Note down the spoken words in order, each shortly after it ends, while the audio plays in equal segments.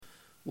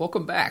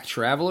Welcome back,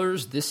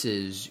 travelers. This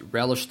is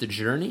Relish the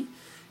Journey.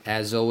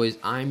 As always,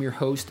 I'm your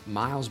host,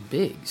 Miles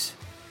Biggs.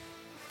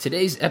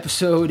 Today's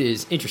episode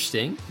is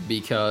interesting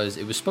because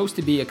it was supposed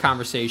to be a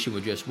conversation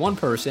with just one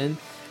person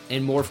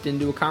and morphed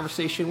into a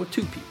conversation with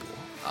two people.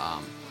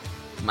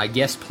 My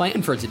guest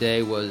plan for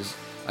today was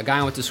a guy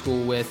I went to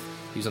school with.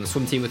 He was on the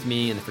swim team with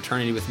me and the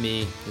fraternity with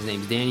me. His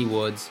name's Danny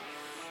Woods.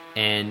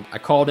 And I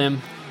called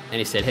him and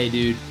he said, "Hey,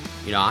 dude,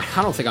 I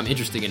don't think I'm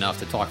interesting enough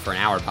to talk for an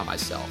hour by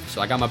myself."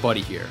 So I got my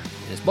buddy here.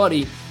 And his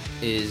buddy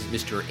is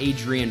Mr.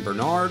 Adrian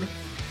Bernard.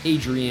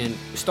 Adrian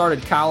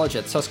started college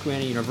at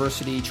Susquehanna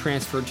University,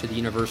 transferred to the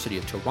University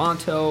of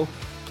Toronto,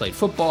 played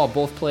football at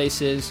both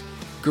places,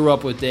 grew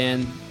up with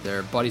Dan.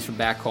 They're buddies from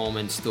back home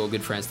and still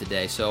good friends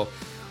today. So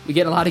we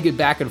get a lot of good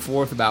back and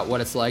forth about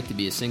what it's like to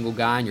be a single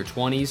guy in your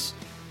 20s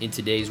in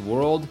today's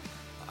world.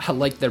 I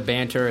like their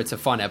banter. It's a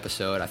fun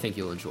episode. I think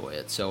you'll enjoy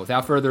it. So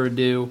without further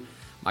ado,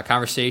 my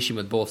conversation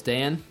with both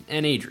Dan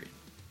and Adrian.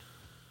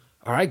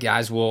 All right,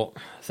 guys. Well,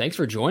 thanks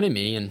for joining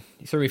me. And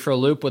you threw me for a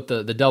loop with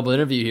the double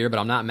interview here, but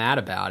I'm not mad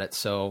about it.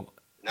 So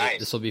nice.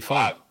 This will be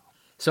fun. Wow.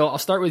 So I'll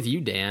start with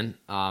you, Dan,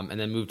 and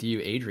then move to you,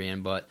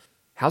 Adrian. But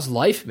how's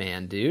life,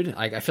 man, dude?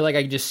 I feel like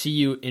I can just see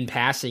you in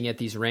passing at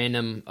these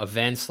random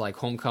events like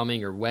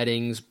homecoming or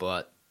weddings,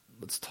 but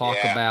let's talk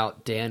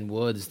about Dan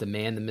Woods, the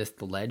man, the myth,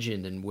 the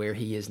legend, and where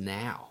he is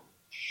now.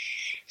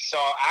 So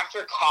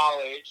after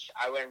college,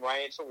 I went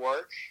right into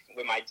work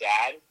with my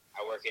dad.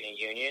 I work in a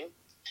union,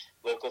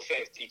 Local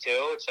 52.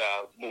 It's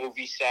a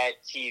movie set,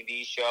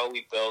 TV show.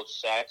 We build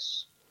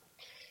sets.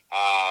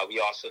 We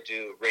also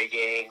do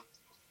rigging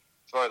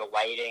for the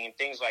lighting and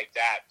things like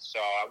that. So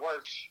I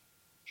worked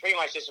pretty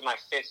much, this is my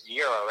 5th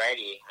year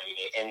already,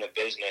 in the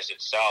business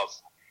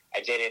itself.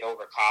 I did it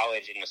over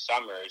college in the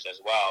summers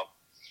as well.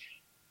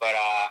 But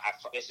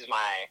this is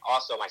my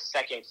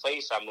second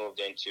place I moved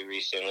into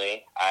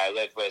recently. I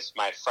lived with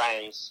my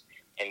friends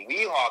in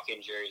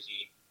Weehawken,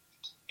 Jersey.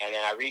 And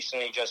then I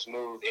recently just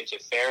moved into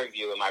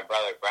Fairview with my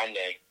brother,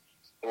 Brendan,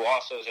 who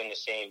also is in the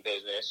same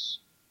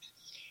business.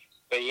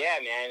 But yeah,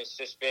 man, it's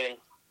just been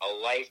a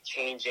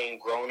life-changing,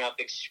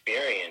 grown-up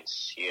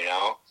experience,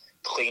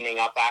 cleaning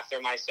up after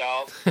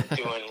myself,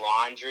 doing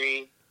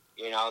laundry,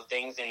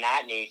 things in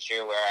that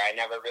nature where I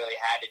never really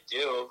had to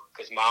do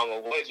because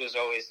Mama Woods was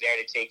always there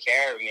to take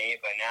care of me.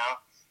 But now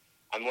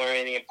I'm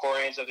learning the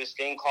importance of this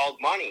thing called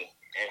money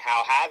and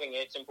how having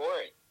it's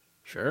important.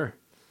 Sure.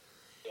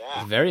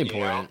 Yeah. Very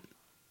important.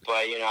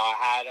 But, I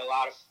had a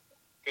lot of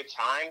good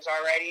times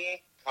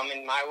already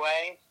coming my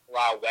way. A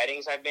lot of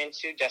weddings I've been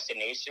to,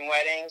 destination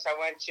weddings I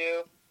went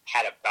to.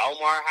 Had a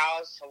Belmar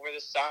house over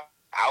the summer.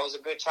 That was a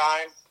good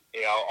time.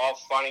 All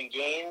fun and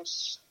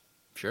games.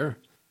 Sure.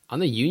 On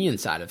the union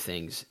side of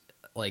things,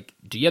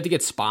 do you have to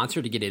get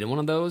sponsored to get into one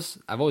of those?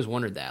 I've always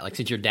wondered that.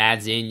 Since your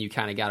dad's in, you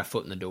kind of got a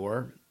foot in the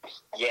door.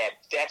 Yeah,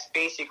 that's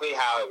basically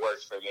how it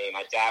works for me.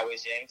 My dad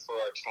was in for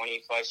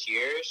 20-plus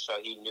years, so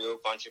he knew a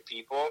bunch of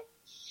people.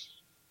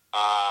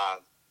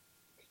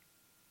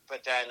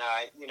 But then,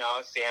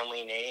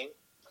 family name.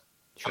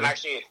 Sure. I'm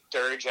actually a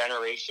 3rd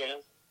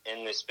generation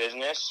in this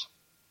business,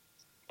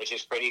 which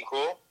is pretty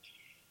cool.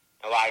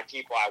 A lot of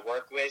people I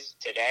work with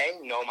today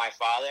know my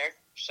father,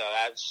 so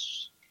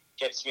that's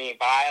gets me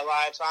by a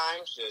lot of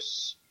times,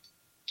 just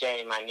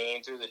getting my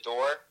name through the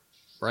door,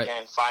 right,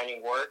 and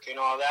finding work and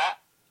all that.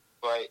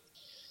 But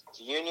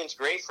the union's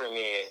great for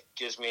me. It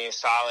gives me a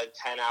solid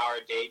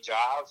 10-hour day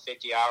job,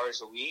 50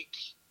 hours a week,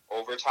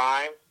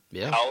 overtime,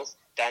 health,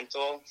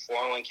 dental,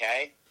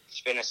 401k.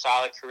 It's been a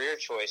solid career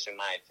choice in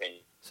my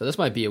opinion. So this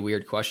might be a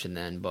weird question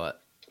then,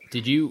 but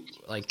did you,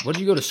 what did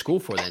you go to school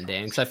for then,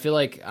 Dan? Because I feel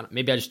like,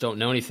 maybe I just don't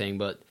know anything,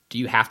 but do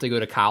you have to go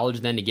to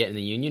college then to get in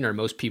the union, or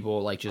most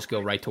people just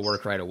go right to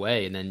work right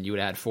away, and then you would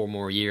add 4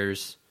 more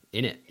years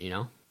in it,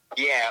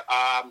 Yeah,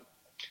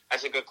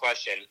 that's a good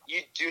question.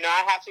 You do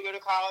not have to go to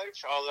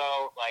college,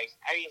 although,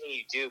 everything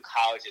you do,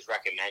 college is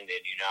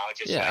recommended,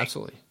 just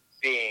absolutely.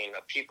 Being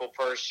a people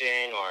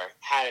person or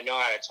how to know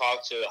how to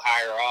talk to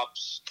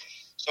higher-ups.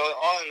 So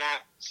all in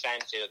that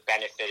sense, it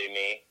benefited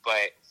me.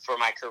 But for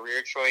my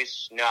career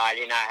choice, no, I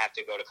did not have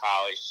to go to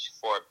college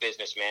for a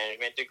business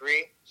management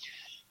degree.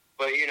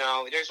 But,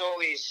 there's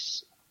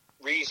always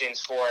reasons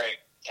for it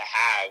to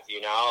have,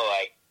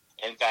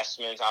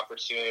 investment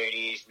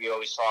opportunities. We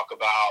always talk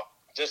about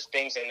just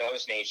things in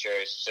those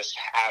natures, just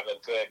have a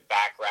good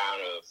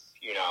background of,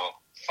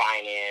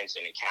 finance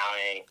and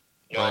accounting,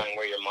 knowing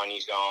where your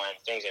money's going,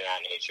 things of that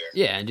nature.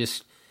 Yeah, and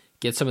just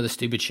get some of the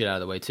stupid shit out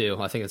of the way, too.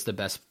 I think that's the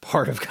best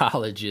part of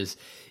college is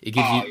it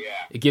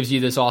gives you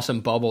this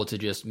awesome bubble to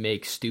just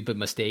make stupid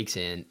mistakes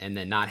in and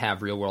then not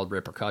have real-world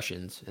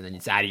repercussions. And then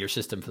it's out of your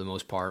system for the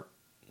most part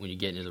when you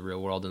get into the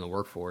real world and the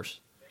workforce.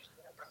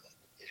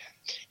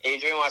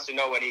 Adrian wants to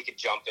know when he could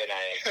jump in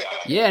at it.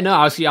 Yeah, no,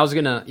 I was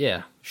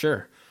gonna,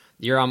 sure.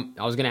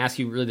 I was gonna ask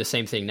you really the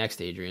same thing next,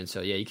 Adrian.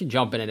 So yeah, you can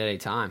jump in at any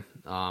time.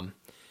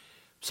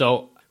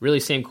 So really,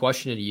 same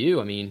question to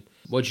you.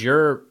 What's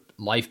your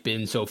life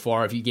been so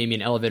far? If you gave me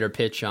an elevator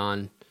pitch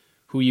on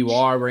who you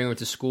are, where you went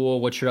to school,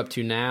 what you're up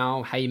to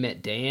now, how you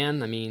met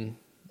Dan,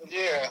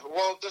 Yeah,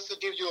 well, just to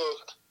give you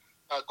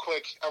a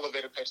quick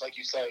elevator pitch, like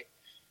you say.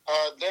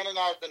 Dan and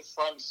I have been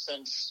friends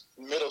since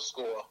middle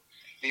school.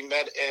 We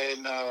met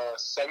in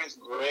 7th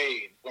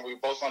grade when we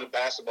both on a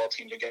basketball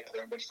team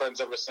together and been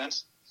friends ever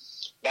since.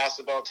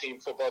 Basketball team,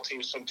 football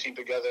team, swim team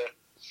together.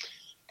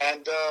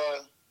 And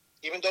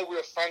even though we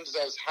were friends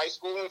as high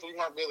schoolers, we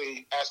weren't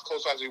really as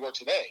close as we were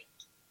today.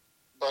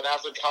 But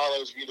after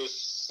college, we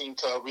just seemed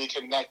to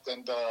reconnect,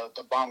 and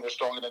the bond was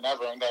stronger than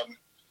ever. And then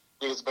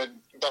we've just been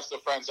best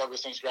of friends ever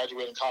since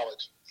graduating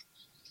college.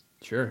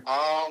 Sure.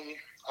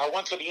 I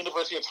went to the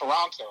University of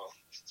Toronto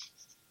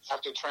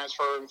after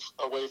transferring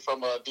away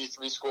from a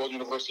D3 school,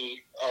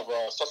 University of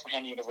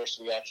Susquehanna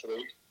University,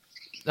 actually.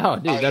 Oh,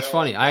 dude, that's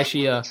funny. I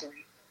actually,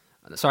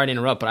 sorry to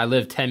interrupt, but I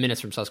live 10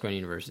 minutes from Susquehanna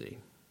University.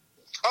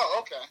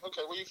 Oh, okay.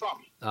 Okay, where are you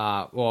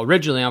from? Well,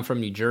 originally I'm from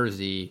New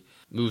Jersey,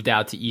 moved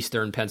out to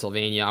Eastern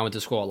Pennsylvania. I went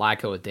to school at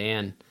LICO at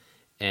Dan,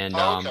 and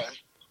okay.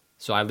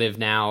 so I live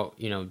now,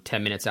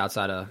 10 minutes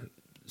outside of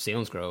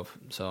Selinsgrove.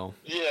 So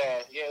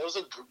Yeah, it was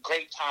a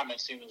great time at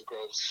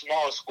Selinsgrove.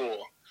 Small school,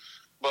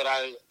 but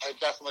I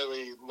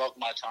definitely loved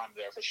my time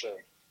there for sure.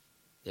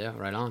 Yeah,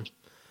 right on.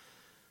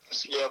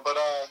 Yeah, but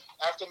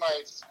after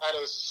I had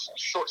a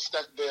short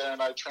stint there,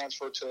 and I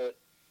transferred to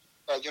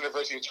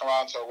University of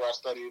Toronto, where I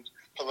studied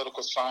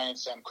political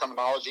science and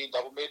criminology,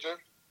 double major.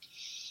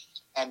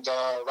 And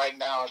right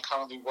now, I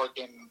currently work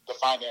in the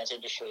finance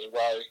industry,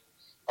 where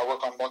I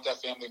work on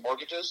multifamily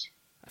mortgages.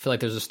 I feel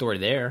like there's a story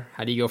there.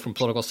 How do you go from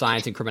political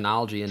science and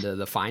criminology into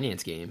the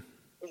finance game?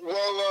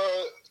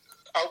 Well,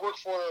 I work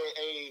for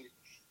a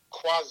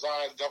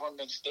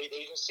quasi-government state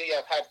agency.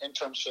 I've had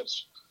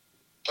internships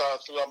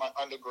throughout my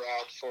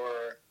undergrad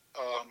for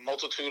a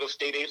multitude of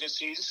state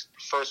agencies.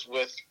 First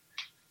with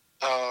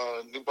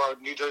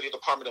New Jersey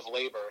Department of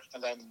Labor,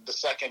 and then the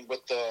second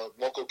with the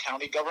local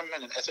county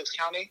government in Essex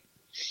County.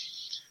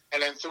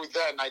 And then through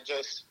then, I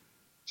just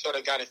sort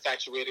of got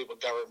infatuated with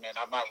government.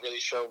 I'm not really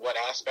sure what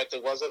aspect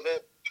it was of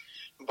it,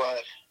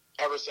 but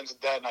ever since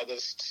then, I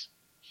just,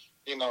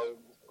 been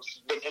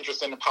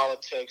interested in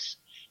politics.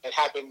 It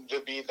happened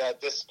to be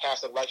that this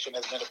past election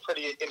has been a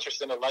pretty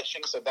interesting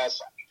election, so that's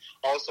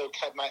also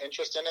kept my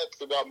interest in it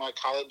throughout my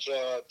college,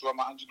 throughout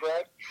my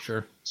undergrad.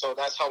 Sure. So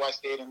that's how I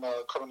stayed in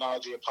the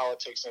criminology and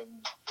politics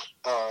and,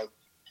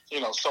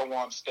 so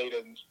on, stayed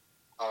in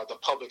the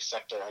public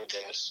sector, I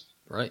guess.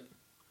 Right.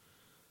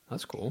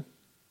 That's cool.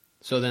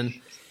 So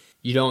then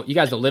you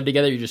guys don't live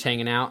together, you're just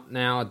hanging out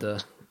now at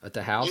the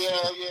house?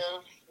 Yeah.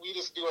 We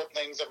just do our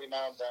things every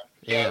now and then.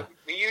 Yeah.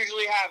 We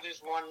usually have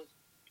this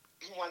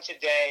once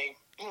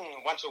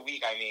a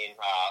week,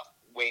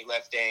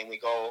 weightlifting. We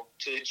go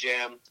to the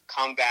gym,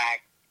 come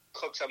back,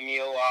 cook some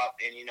meal up,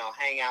 and,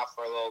 hang out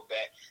for a little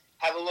bit.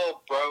 Have a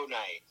little bro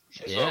night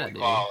is what we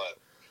call it.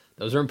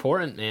 Those are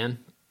important, man.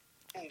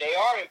 They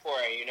are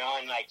important,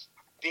 and,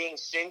 being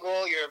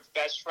single, your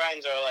best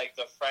friends are,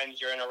 the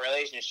friends you're in a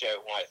relationship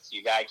with.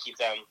 You got to keep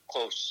them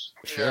close.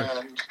 Sure.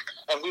 Yeah,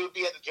 and we would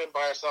be at the gym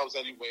by ourselves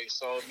anyway,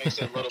 so it makes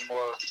it a little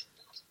more,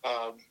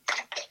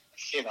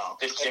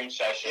 This gym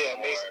session.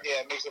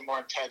 It makes it more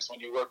intense when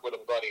you work with a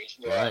buddy.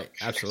 Yeah. Right,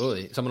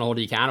 absolutely. Someone to hold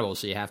you accountable,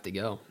 so you have to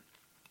go.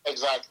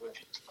 Exactly.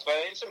 But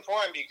it's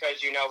important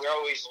because, we're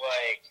always,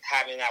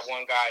 having that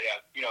one guy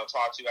to,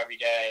 talk to every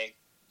day,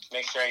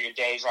 make sure your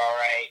day's all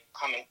right,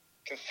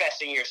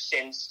 confessing your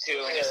sins to,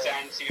 in a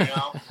sense,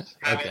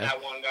 having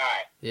that one guy.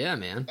 Yeah,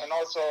 man. And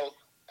also,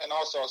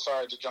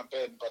 sorry to jump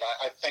in, but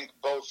I think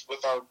both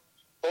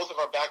of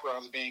our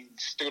backgrounds being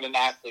student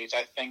athletes,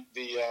 I think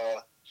the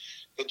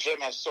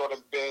gym has sort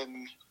of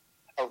been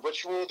a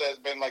ritual that's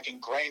been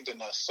ingrained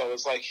in us. So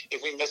it's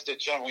if we miss the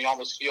gym, we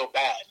almost feel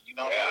bad. You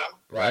know what I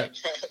mean? Right.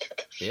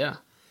 Yeah.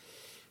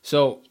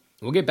 So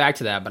we'll get back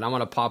to that, but I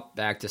want to pop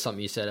back to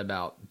something you said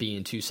about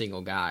being two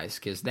single guys,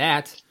 because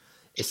that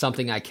is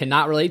something I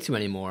cannot relate to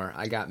anymore.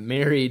 I got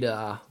married,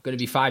 going to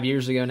be 5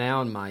 years ago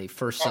now, and my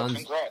first son's...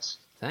 congrats.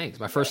 Thanks.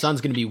 My first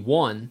son's going to be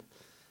 1,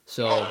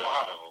 so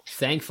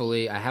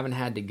thankfully I haven't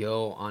had to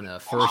go on a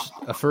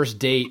first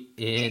date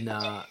in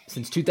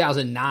since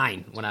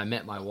 2009 when I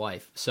met my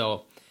wife.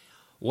 So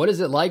what is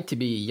it like to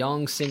be a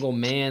young single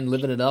man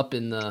living it up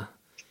in the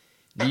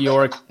New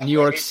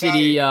York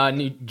City,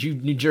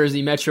 New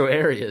Jersey metro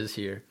areas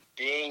here?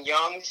 Being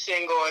young,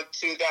 single in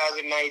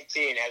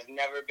 2019 has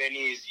never been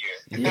easier.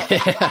 Yeah.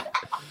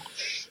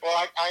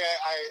 Well,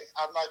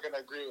 I'm not going to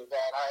agree with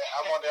that.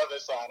 I'm on the other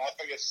side. I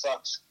think it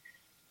sucks.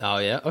 Oh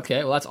yeah.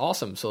 Okay. Well, that's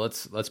awesome. So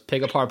let's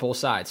pick apart both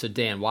sides. So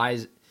Dan, why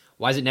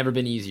has it never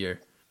been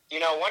easier?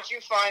 Once you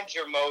find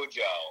your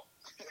mojo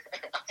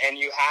and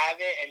you have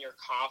it and you're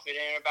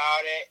confident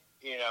about it,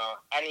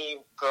 any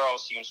girl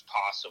seems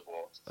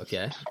possible.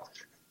 Okay.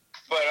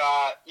 But,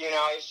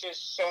 it's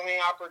just so many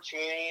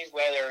opportunities,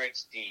 whether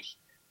it's the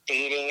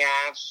dating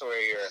apps or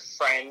your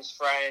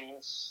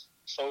friends,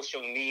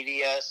 social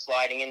media,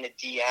 sliding in the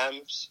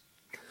DMs.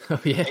 Oh,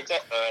 yeah.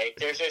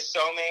 There's just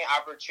so many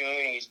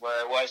opportunities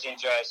where it wasn't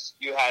just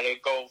you had to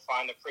go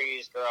find the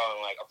prettiest girl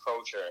and,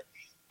 approach her.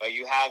 But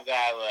you have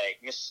that,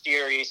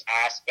 mysterious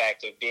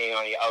aspect of being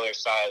on the other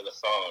side of the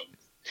phone.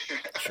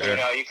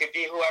 Sure. You could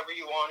be whoever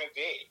you want to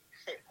be.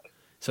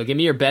 So give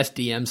me your best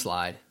DM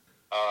slide.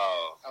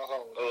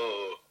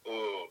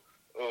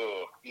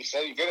 You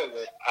said you're good at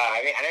it.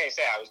 I didn't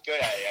say I was good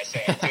at it. I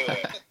said I do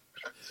it.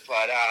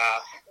 But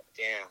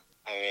damn.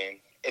 I mean,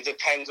 it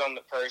depends on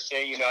the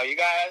person. You know, you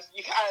gotta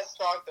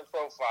start the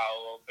profile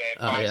a little bit,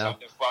 find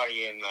something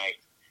funny, and like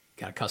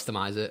gotta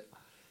customize it.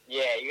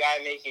 Yeah, you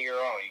gotta make it your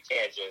own. You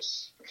can't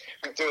just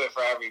do it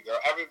for every girl.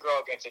 Every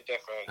girl gets a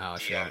different. Oh,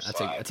 sure. DM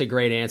slide. That's a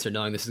great answer.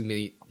 Knowing this is gonna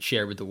be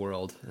shared with the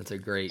world. That's a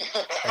great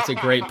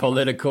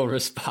political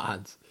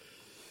response.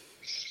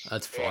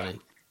 That's funny.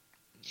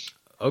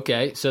 Yeah.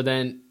 Okay, so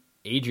then,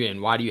 Adrian,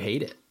 why do you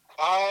hate it?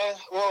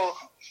 Well,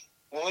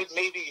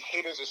 maybe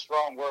hate is a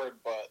strong word,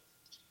 but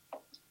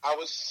I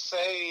would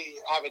say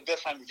I have a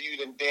different view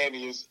than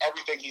Danny. Is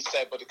everything he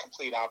said, but the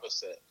complete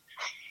opposite.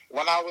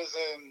 When I was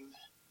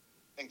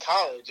in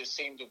college, it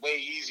seemed way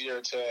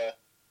easier to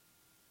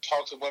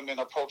talk to women,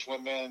 approach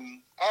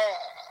women.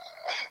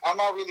 I'm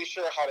not really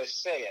sure how to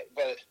say it,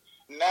 but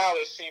now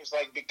it seems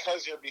like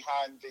because you're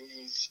behind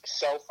these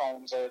cell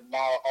phones, or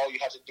now all you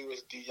have to do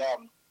is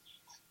DM,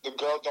 the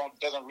girl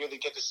doesn't really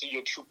get to see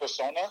your true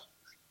persona.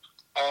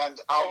 And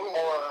I'm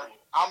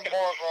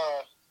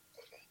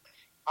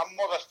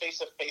more of a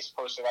face-to-face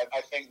person.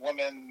 I think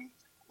women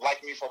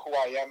like me for who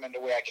I am and the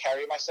way I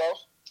carry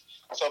myself.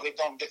 So if they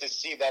don't get to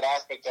see that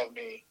aspect of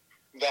me,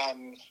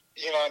 then,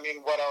 you know what I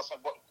mean, what else?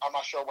 I'm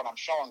not sure what I'm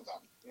showing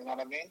them. You know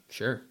what I mean?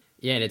 Sure.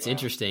 Yeah, and it's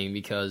interesting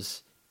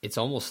because it's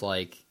almost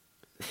like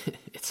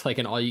it's like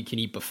an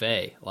all-you-can-eat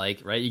buffet,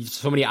 like, right?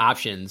 So many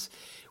options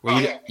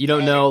where you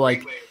don't know,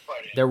 like,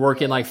 they're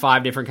working like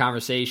 5 different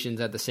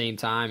conversations at the same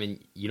time, and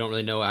you don't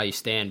really know how you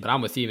stand. But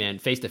I'm with you, man.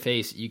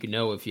 Face-to-face, you can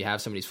know if you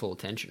have somebody's full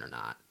attention or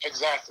not.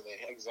 Exactly.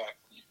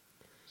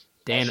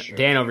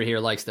 Dan over here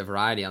likes the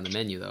variety on the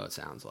menu, though, it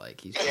sounds like.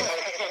 He's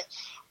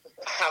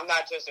I'm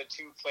not just a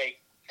 2-plate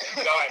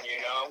gun, you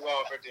know. I'm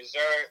going for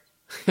dessert.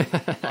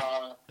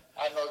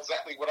 I know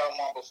exactly what I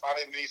want before I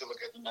didn't need to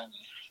look at the menu.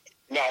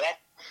 No,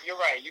 you're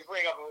right. You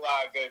bring up a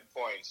lot of good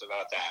points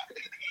about that.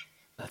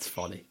 That's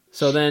funny.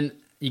 So then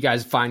you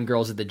guys find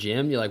girls at the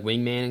gym? You're like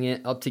wingmanning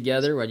it up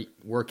together? Right?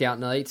 Workout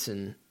nights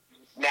and...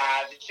 Nah,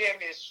 the gym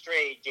is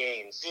straight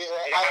games. Yeah,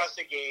 house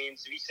of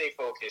games. We stay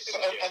focused.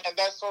 And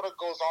that sort of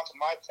goes on to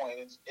my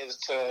point is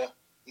to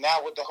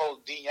now with the whole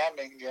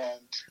DMing,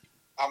 and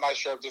I'm not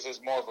sure if this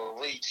is more of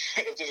a reach,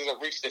 if this is a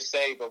reach to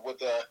say, but with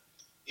the,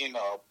 you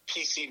know,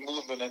 PC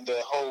movement and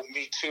the whole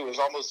Me Too is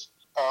almost,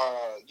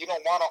 you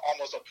don't want to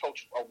almost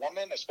approach a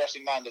woman,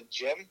 especially not in the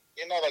gym.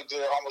 You know, like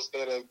they're almost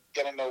there to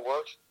get in their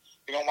work.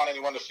 You don't want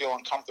anyone to feel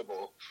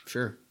uncomfortable.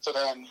 Sure. So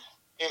then,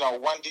 you know,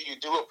 when do you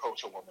do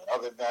approach a woman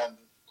other than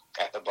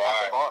at the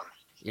bar?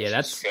 Yeah,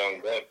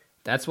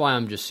 that's why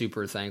I'm just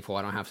super thankful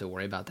I don't have to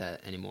worry about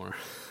that anymore.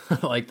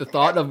 Like the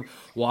thought of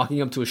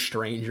walking up to a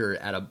stranger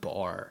at a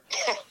bar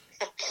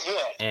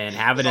and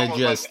having to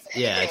just,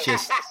 it's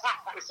just...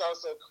 It sounds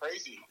so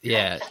crazy.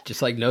 Yeah,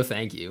 just like, no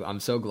thank you. I'm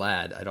so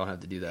glad I don't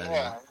have to do that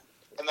anymore.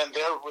 And then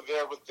they're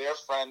there with their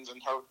friends,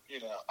 and her, you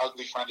know,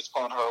 ugly friend is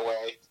pulling her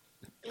away.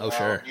 You know,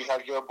 sure. You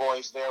have your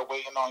boys there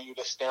waiting on you,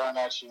 they're staring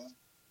at you.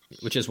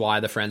 Which is why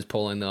the friend's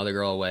pulling the other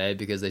girl away,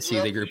 because they see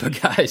the group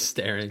of guys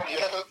staring.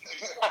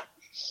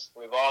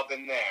 We've all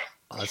been there.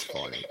 Oh, that's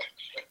funny.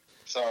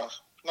 So,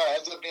 no, it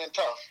ends up being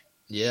tough.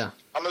 Yeah.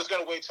 I'm just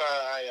going to wait till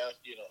I,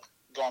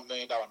 go on $1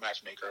 Million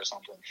Matchmaker or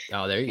something.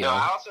 Oh, there you go.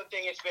 I also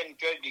think it's been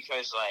good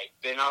because, like,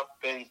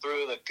 been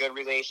through the good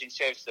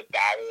relationships, the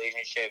bad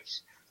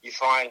relationships, you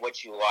find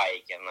what you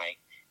like. And, like,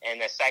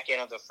 and the second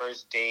of the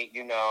first date,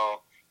 you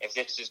know, if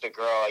this is the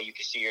girl you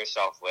can see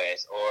yourself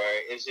with, or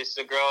is this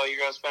the girl you're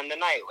going to spend the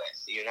night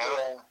with, you know?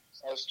 Yeah,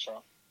 that's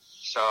true.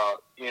 So,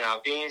 you know,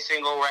 being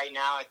single right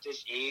now at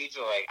this age,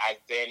 like,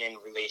 I've been in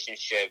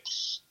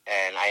relationships,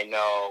 and I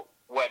know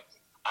what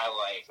I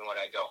like and what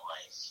I don't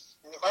like.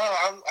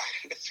 I'm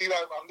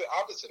the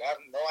opposite. I have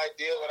no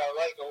idea what I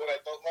like or what I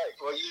don't like.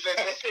 Well, you've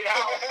been missing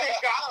out in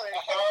college.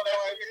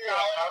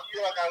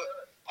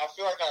 I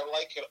feel like I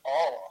like it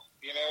all.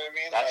 You know what I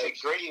mean? That's a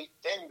great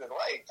thing to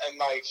like. And,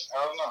 like,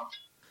 I don't know.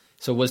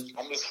 So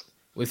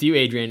with you,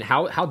 Adrian,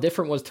 how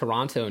different was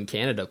Toronto and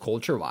Canada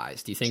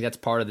culture-wise? Do you think that's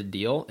part of the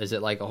deal? Is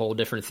it like a whole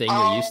different thing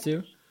you're used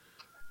to?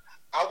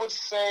 I would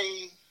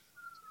say,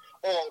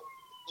 well,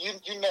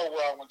 you know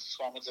where I went to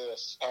school. I went to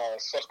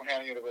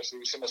Susquehanna University.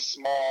 It's in a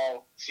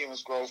small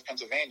Selinsgrove,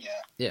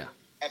 Pennsylvania. Yeah.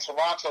 And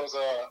Toronto is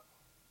a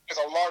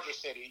larger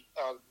city.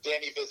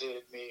 Danny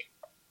visited me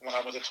when I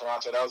went to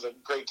Toronto. That was a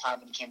great time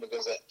when he came to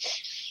visit.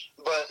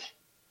 But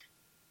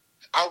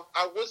I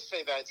would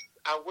say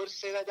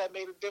that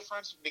made a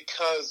difference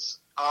because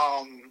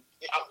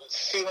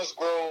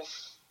Selinsgrove.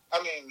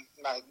 I mean,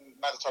 not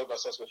to talk about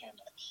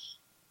Susquehanna.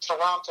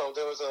 Toronto,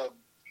 there was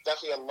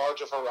definitely a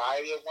larger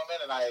variety of women,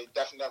 and I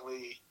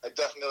definitely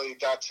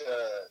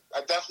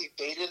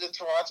dated in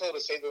Toronto, to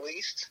say the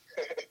least,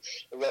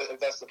 if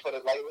that's to put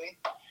it lightly.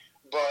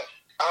 But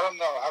I don't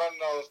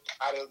know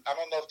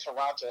if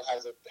Toronto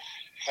has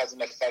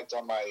an effect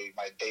on my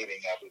dating,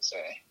 I would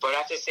say. But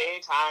at the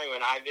same time,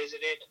 when I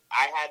visited,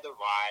 I had the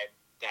vibe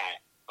that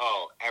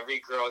every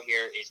girl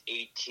here is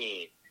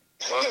 18.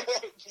 Well,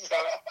 so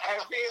I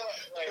feel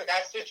like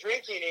that's the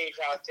drinking age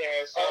out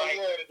there. So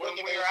when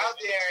we were out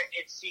there,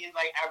 it seemed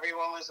like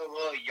everyone was a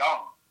little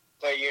young.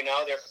 But,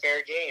 they're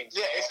fair games.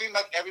 Yeah, it seemed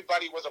like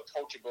everybody was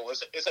approachable.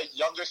 It's a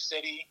younger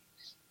city.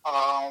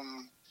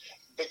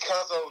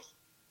 Because of,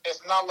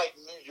 it's not like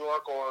New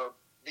York or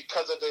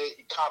because of the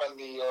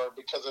economy or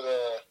because of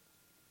the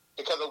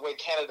way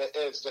Canada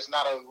is, there's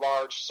not a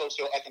large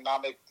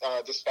socioeconomic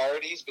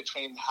disparities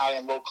between high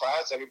and low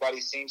class.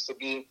 Everybody seems to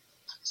be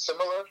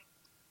similar.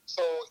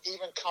 So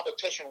even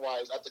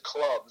competition-wise at the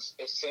clubs,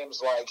 it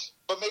seems like,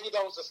 but maybe that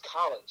was just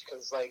college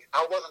because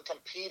I wasn't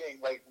competing.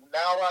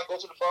 Now when I go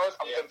to the bars,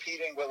 I'm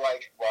competing with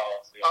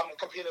I'm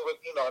competing with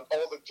an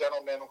older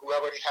gentleman who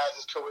already has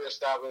his career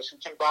established,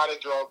 who can buy the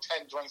girl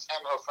 10 drinks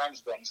and her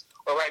friends' drinks.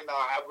 But right now,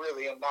 I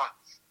really am not.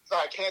 So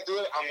I can't do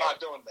it. I'm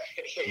not doing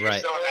that. Right.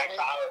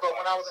 But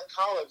when I was in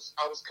college,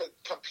 I was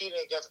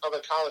competing against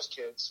other college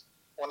kids.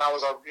 When I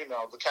was,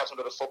 the captain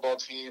of the football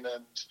team,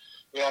 and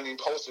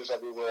posters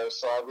everywhere.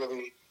 So I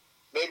really,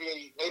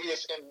 maybe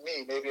it's in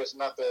me. Maybe it's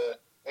not the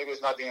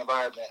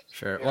environment.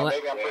 Sure. Maybe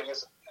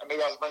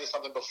I was bringing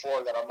something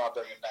before that I'm not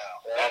bringing now.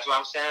 Right? That's what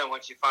I'm saying.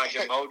 Once you find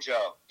your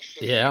mojo.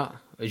 Yeah.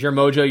 Is your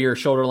mojo your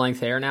shoulder length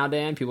hair now,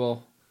 Dan?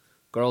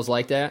 Girls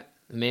like that?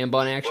 Man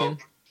bun action?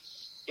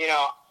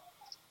 Well,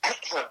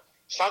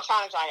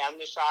 sometimes I am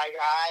the shy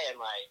guy, and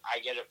I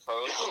get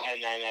approached,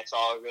 and then that's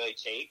all it really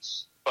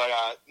takes. But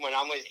when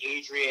I'm with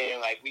Adrian,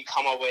 we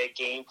come up with a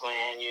game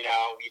plan,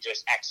 we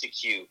just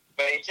execute.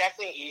 But it's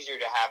definitely easier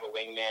to have a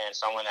wingman,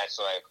 someone that's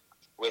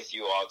with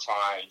you all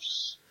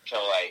times to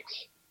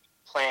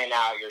plan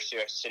out your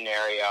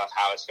scenario of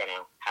how it's going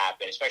to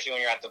happen, especially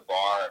when you're at the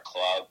bar or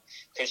club.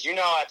 Because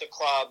at the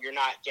club, you're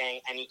not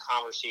getting any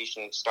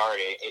conversation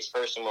started. It's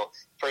it's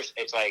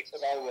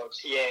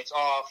it's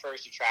all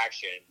first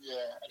attraction. Yeah.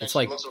 And it's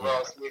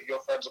your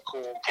friends are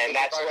cool. And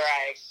that's where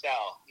I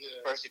excel. Yeah.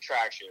 First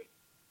attraction.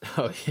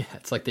 Oh, yeah.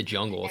 It's like the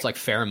jungle. It's like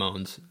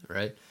pheromones,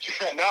 right?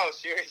 No,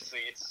 seriously.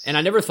 And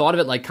I never thought of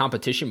it like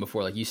competition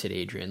before, like you said,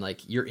 Adrian.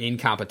 You're in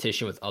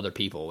competition with other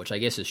people, which I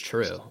guess is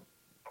true.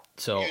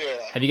 So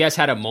have you guys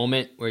had a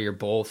moment where you're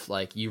both,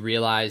 you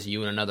realize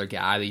you and another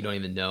guy that you don't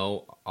even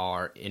know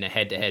are in a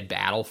head-to-head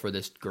battle for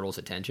this girl's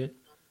attention?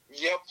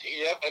 Yep.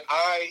 And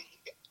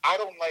I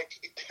don't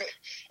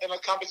in a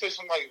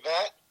competition like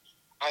that,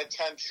 I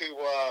tend to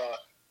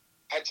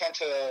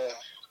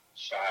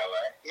shy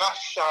away. Not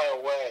shy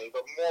away,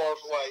 but more of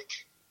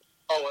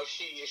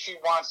if she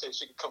wants it,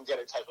 she can come get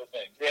it type of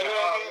thing. Yeah. You know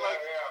what I mean?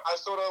 I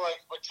sort of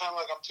pretend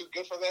like I'm too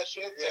good for that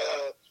shit. Yeah.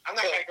 I'm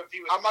not going to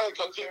compete with I'm not going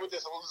to compete with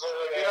this loser.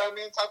 Yeah. You know what I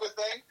mean? Type of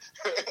thing.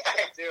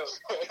 I do.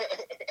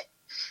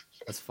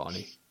 That's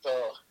funny.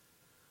 So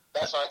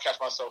that's how I catch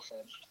myself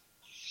in.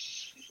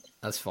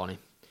 That's funny.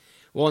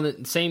 Well,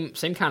 in the same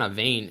kind of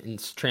vein, and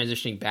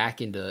transitioning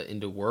back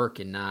into work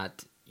and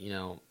not,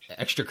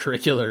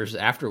 extracurriculars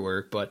after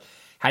work, but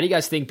how do you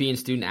guys think being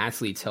student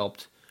athletes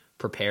helped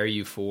prepare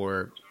you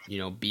for,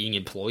 being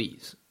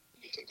employees?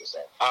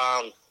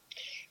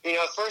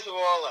 First of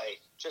all,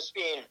 just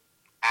being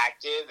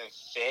active and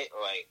fit.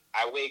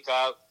 I wake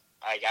up,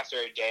 after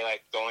a day,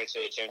 going to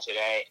the gym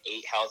today,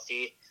 ate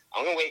healthy.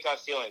 I'm going to wake up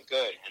feeling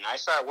good. And I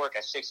start work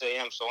at 6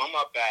 a.m., so I'm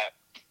up at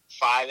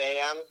 5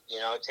 a.m.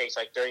 It takes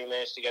 30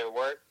 minutes to get to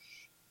work.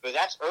 But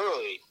that's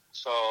early.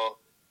 So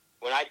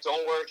when I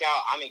don't work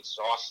out, I'm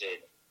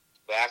exhausted.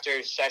 But after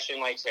a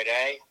session like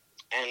today,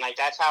 and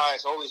that's how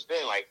it's always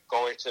been,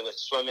 going to the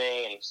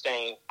swimming and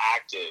staying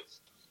active.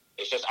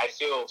 It's just I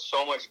feel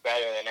so much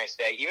better the next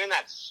day. Even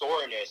that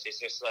soreness, it's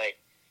just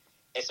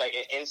it's an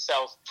in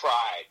self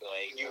pride.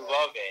 You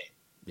love it.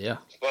 Yeah.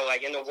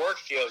 But in the work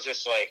field,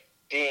 just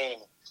being,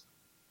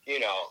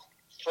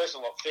 first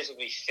of all,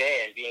 physically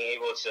fit and being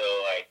able to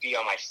be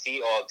on my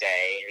feet all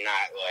day and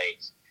not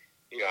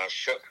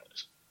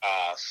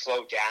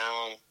slow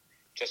down,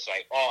 just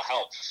all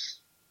helps.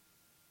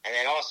 And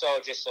then also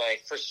just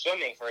for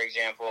swimming, for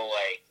example,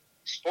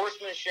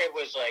 sportsmanship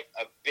was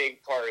a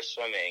big part of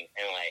swimming,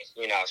 and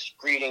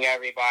greeting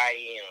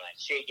everybody and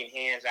shaking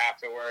hands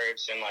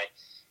afterwards, and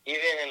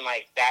even in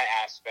that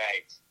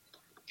aspect,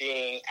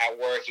 being at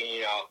work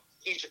and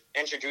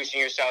introducing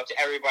yourself to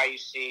everybody you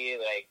see,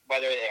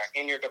 whether they're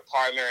in your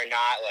department or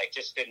not,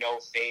 just to know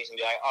face and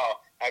be oh,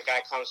 that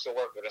guy comes to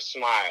work with a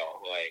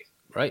smile,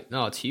 Right.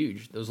 No, it's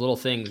huge. Those little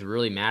things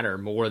really matter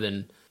more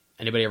than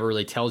anybody ever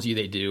really tells you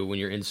they do when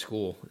you're in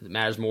school. It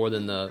matters more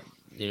than the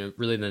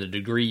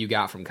degree you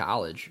got from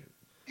college.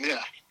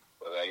 Yeah.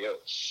 What about you?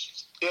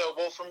 Yeah,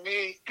 well, for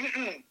me,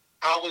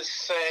 I would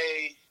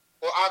say,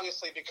 well,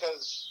 obviously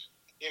because,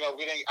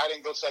 I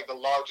didn't go to the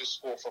largest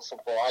school for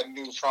football. I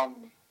knew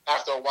from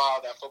after a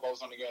while that football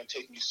was only going to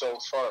take me so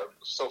far.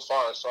 So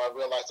I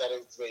realized that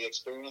it's the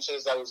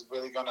experiences that was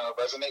really going to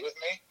resonate with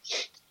me.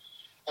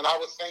 And I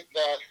would think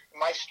that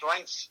my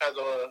strengths as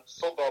a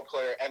football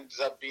player ends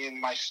up being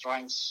my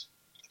strengths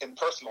in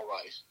personal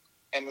life,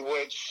 in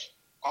which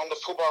on the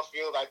football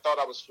field I thought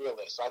I was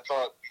fearless. I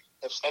thought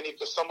if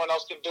someone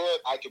else can do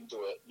it, I can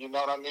do it. You know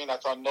what I mean? I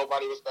thought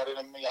nobody was better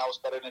than me. I was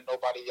better than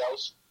nobody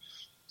else.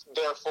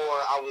 therefore,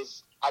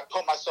 I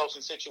put myself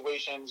in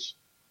situations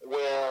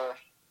where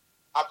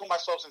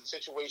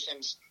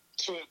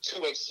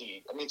to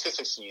exceed. I mean, to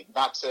succeed,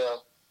 not to.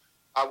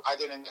 I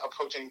didn't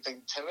approach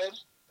anything timid,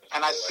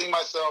 and I see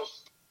myself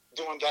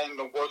doing that in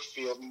the work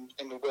field,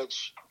 in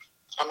which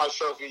I'm not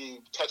sure if we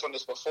touched on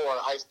this before.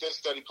 I did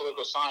study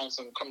political science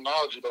and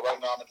criminology, but right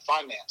now I'm in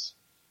finance.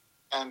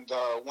 And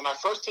when I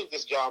first took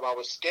this job, I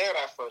was scared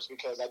at first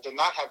because I did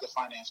not have the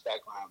finance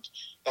background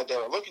that they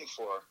were looking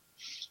for.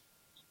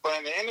 But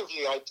in the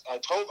interview, I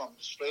told them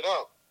straight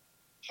up,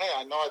 hey,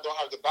 I know I don't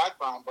have the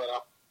background, but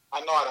I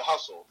know how to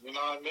hustle. You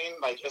know what I mean?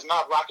 Like, it's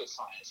not rocket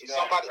science.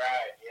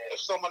 If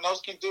someone else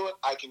can do it,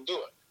 I can do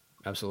it.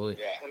 Absolutely.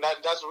 Yeah. And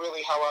that's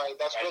really how on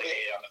the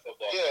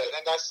football field.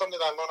 And that's something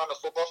that I learned on the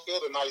football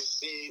field, and I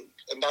see,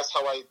 and that's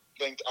how I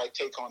think I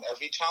take on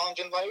every challenge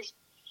in life.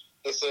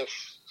 Is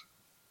if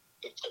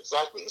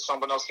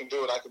someone else can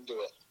do it, I can do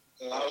it.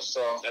 You know,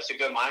 so that's a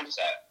good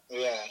mindset.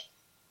 Yeah.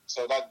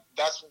 So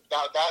that's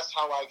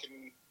how I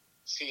can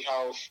see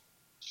how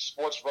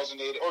sports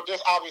resonated, or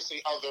there's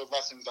obviously other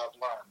lessons I've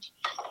learned,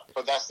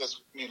 but that's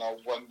just,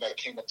 one that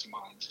came up to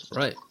mind.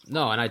 Right.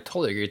 No, and I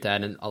totally agree with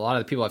that. And a lot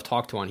of the people I've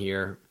talked to on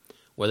here,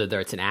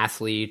 whether it's an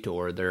athlete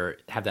or they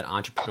have that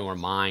entrepreneur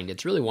mind,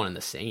 it's really one and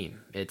the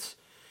same. It's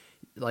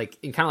like,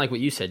 and kind of like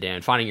what you said,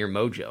 Dan, finding your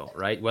mojo,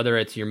 right? Whether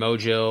it's your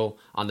mojo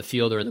on the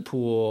field or in the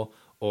pool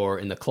or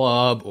in the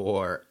club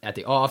or at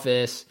the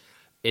office,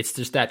 it's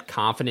just that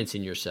confidence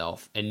in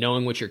yourself and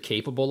knowing what you're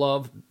capable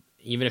of,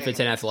 even if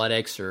it's in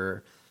athletics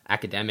or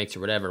academics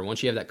or whatever.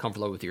 Once you have that comfort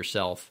level with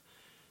yourself,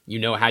 you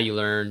know how you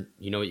learn,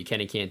 you know what you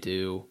can and can't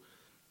do,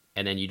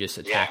 and then you just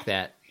attack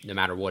that no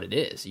matter what it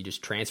is. You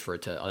just transfer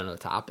it to another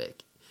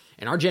topic.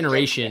 And our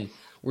generation,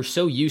 we're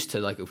so used to,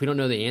 like, if we don't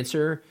know the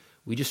answer,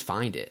 we just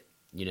find it,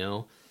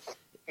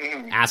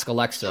 Ask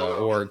Alexa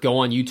or go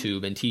on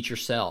YouTube and teach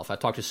yourself. I've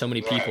talked to so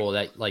many people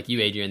that, like you,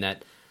 Adrian,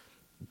 that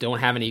don't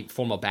have any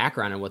formal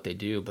background in what they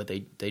do, but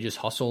they just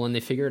hustle and they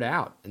figure it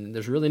out. And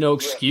there's really no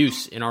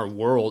excuse in our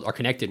world, our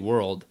connected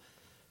world,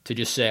 to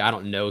just say, I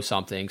don't know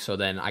something, so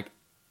then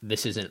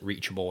this isn't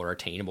reachable or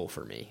attainable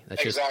for me.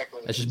 That's just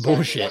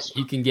bullshit.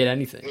 You can get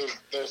anything.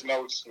 There's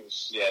no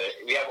excuse. Yeah,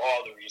 we have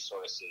all the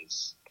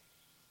resources.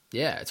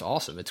 Yeah, it's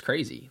awesome. It's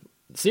crazy.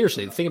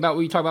 Seriously, think about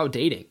what you talk about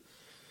dating.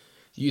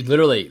 You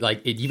literally,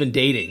 even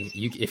dating,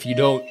 if you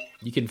don't,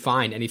 you can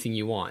find anything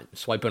you want,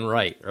 swiping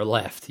right or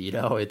left.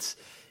 It's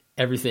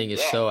everything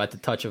is so at the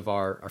touch of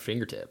our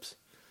fingertips.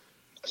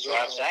 That's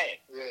what I'm saying.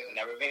 Yeah.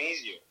 Never been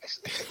easier. I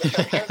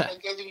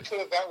guess you put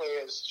it that way,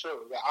 it's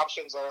true. The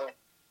options are,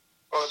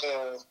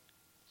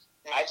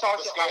 I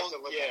talk to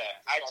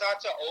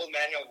old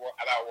men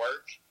about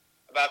work,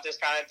 about this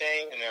kind of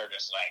thing, and they're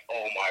just like,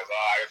 oh my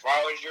God, if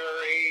I was your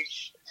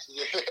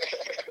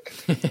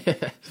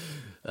age.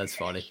 That's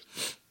funny.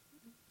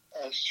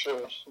 That's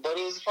true. But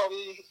it was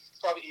probably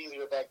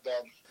easier back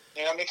then.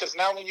 You know what I mean? Because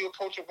now when you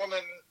approach a woman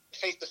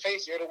face to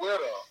face, you're the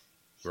weirdo.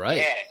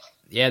 Right.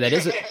 Yeah, that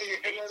is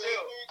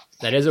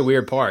that is a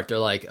weird part. They're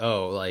like,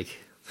 oh, like,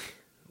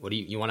 what do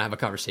you want to have a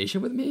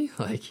conversation with me?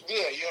 Like,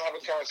 yeah, you don't have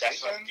a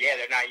conversation.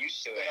 They're not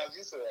used to it. They're not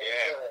used to it.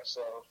 Yeah.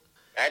 So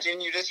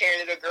imagine you just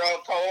handed a girl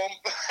a poem.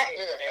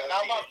 And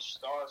I'm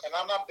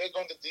not big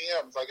on the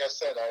DMs. Like I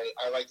said,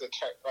 I like to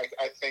check. Like,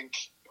 I think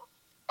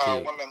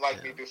women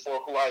like me before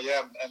who I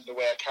am and the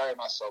way I carry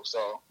myself.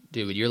 So,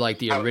 dude, you're like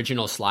the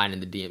original slide in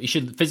the DM. You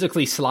should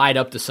physically slide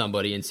up to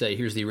somebody and say,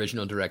 "Here's the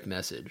original direct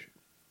message."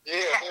 Yeah,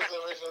 here's the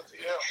original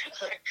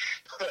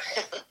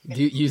DM.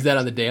 Do you use that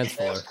on the dance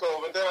floor? That's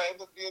cool, but then I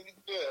end up being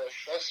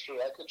that's true.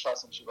 I could try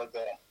some shit like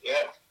that.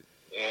 Yeah,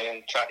 and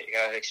you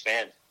gotta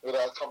expand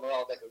without coming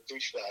out like a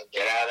douchebag.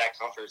 Get out of that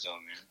comfort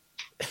zone, man.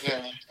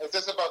 Yeah, it's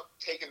just about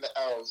taking the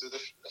L's. There's a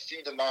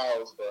few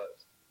denials,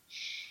 but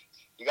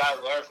you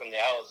gotta learn from the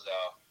L's,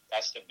 though.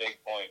 That's the big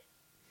point.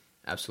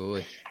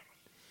 Absolutely.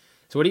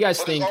 So, what do you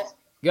guys think?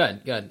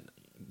 Good.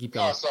 Keep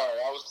going. Oh, sorry,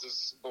 I was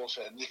just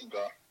bullshitting. You can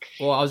go.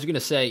 Well, I was going to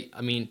say,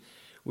 I mean,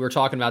 we were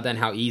talking about then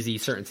how easy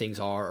certain things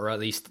are, or at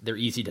least they're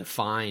easy to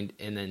find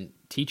and then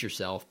teach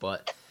yourself.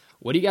 But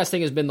what do you guys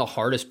think has been the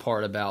hardest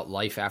part about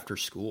life after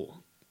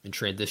school and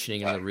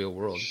transitioning into the real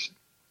world?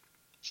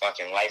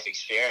 Fucking life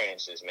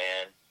experiences,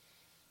 man.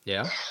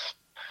 Yeah?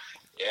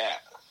 Yeah.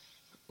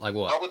 Like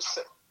what? I would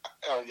say,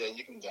 oh, yeah,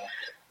 you can go.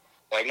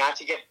 Like, not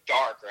to get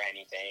dark or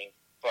anything,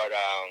 but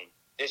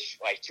this,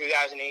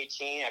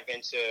 2018, I've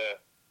been to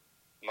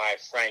more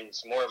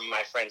of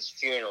my friends'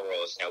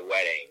 funerals and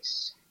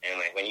weddings.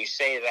 And, when you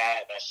say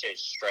that shit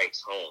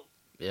strikes home.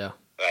 Yeah.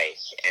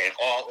 And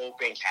all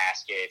open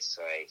caskets,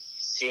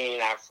 seeing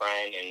that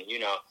friend and,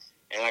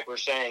 and like we're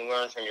saying,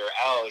 learn from your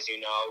L's,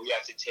 you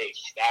have to take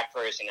that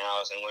person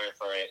L's and learn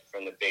from it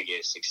from the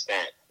biggest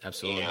extent.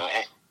 Absolutely.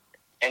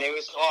 And it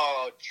was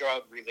all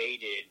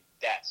drug-related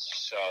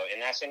deaths. So,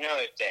 and that's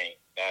another thing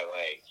that,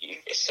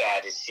 it's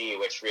sad to see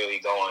what's really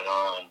going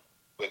on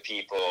with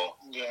people,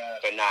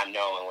 but not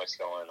knowing what's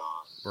going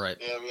on. Right.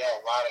 Yeah, we had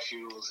a lot of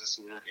funerals this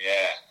year.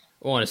 Yeah.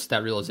 Well, and it's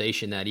that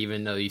realization that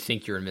even though you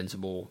think you're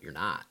invincible, you're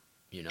not.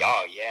 Oh,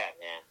 yeah,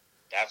 man.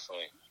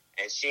 Definitely.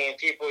 and seeing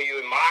people you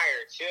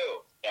admire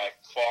too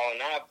that fall in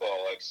that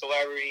bowl, like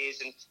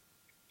celebrities, and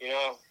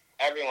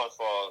everyone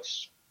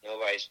falls.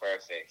 Nobody's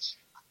perfect,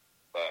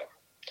 but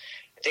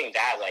I think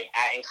that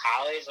in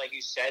college, like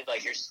you said,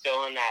 like you're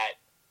still in that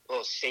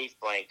little safe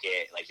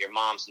blanket, like your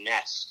mom's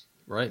nest,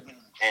 right?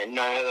 And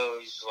none of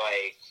those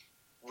like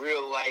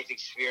real life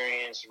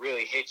experience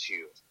really hits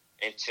you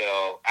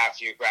until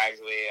after you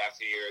graduate,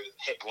 after you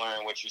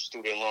learn what your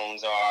student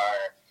loans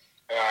are.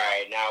 All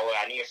right, now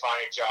I need to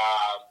find a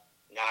job.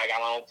 Now I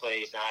got my own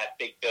place. Now I have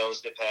big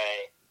bills to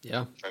pay.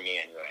 Yeah. For me,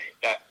 anyway.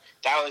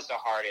 That was the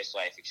hardest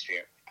life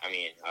experience.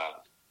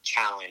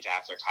 Challenge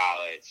after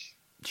college.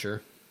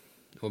 Sure.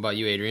 What about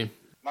you, Adrian?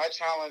 My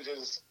challenge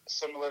is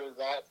similar to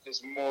that.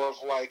 It's more of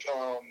like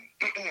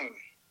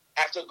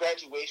after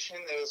graduation,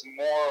 it was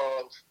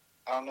more of,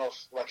 I don't know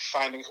if like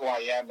finding who I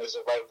am is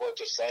the right word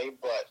to say,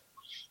 but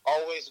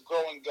always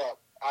growing up,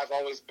 I've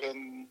always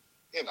been,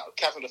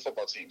 captain of the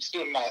football team,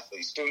 student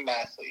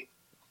athlete,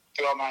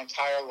 throughout my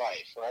entire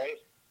life, right?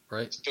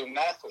 Right. Student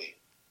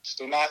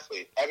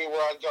athlete, everywhere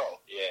I go.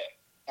 Yeah.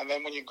 And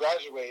then when you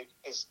graduate,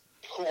 it's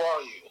who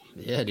are you?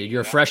 Yeah, dude,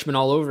 you're a freshman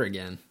all over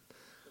again.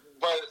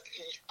 But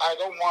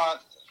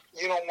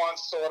you don't want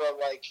sort of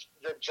like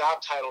your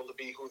job title to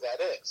be who that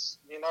is.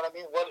 You know what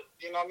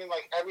I mean?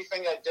 Like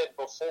everything I did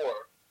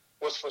before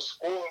was for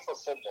school and for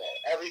football.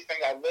 Everything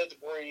I lived,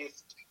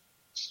 breathed,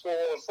 school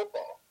and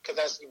football, because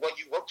that's what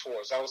you work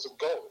towards. That was the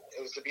goal.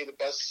 It was to be the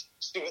best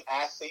student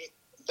athlete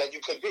that you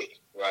could be.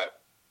 Right.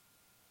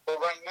 But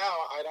right now,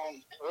 I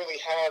don't really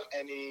have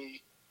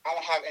any. I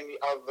don't have any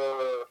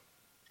other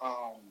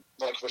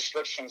like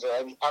restrictions or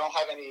any. I don't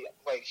have any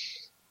like.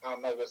 I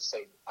don't know what to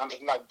say.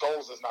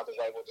 Goals is not the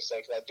right word to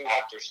say, because I do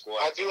after school.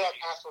 I do have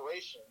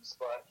aspirations,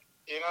 but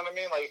you know what I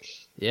mean. Like,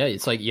 yeah,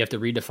 it's like you have to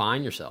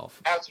redefine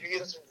yourself. You have to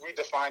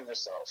redefine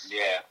yourself.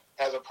 Yeah.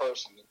 As a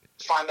person,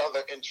 find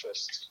other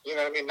interests. You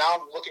know what I mean? Now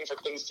I'm looking for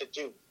things to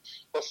do.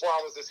 Before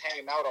I was just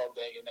hanging out all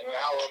day, and then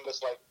now I'm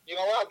just like, you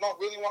know what? I don't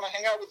really want to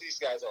hang out with these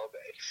guys all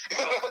day.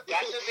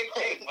 That's a big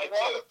thing. Like,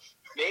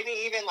 maybe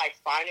even like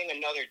finding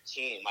another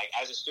team. Like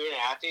as a student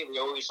athlete, we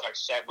always like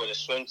set with a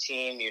swim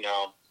team,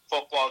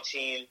 football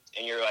team,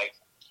 and you're like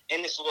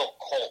in this little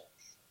cult.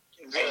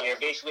 Yeah. And you're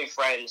basically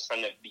friends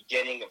from the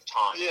beginning of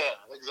time. Yeah,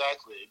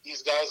 exactly.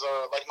 These guys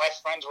are, like, my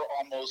friends were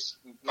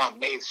almost not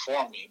made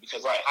for me,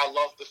 because I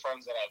love the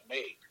friends that I've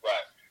made.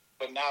 Right.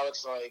 But now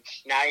it's like...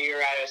 Now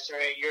you're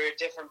a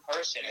different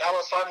person. Now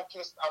I'm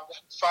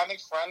finding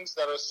friends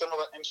that are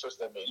similar interests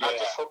than me, not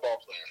just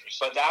football players.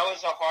 But that was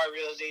a hard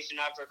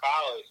realization after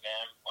college,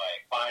 man.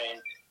 Like,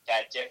 finding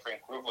that different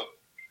group of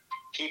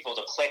people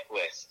to click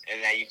with and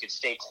that you could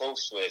stay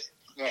close with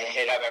and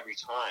hit up every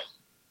time.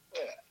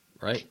 Yeah.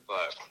 Right.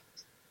 But...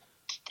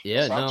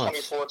 Yeah, so no. I'm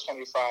 24,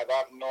 25. I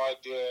have no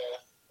idea,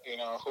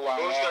 who I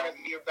am. Who's going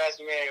to be your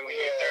best man when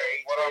you're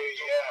 30? What I'm doing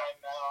right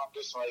now, I'm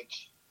just like,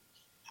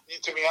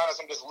 to be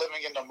honest, I'm just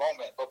living in the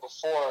moment. But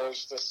before,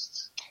 it's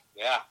just,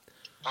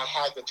 I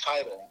had the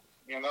title,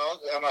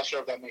 I'm not sure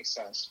if that makes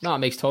sense. No, it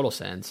makes total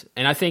sense.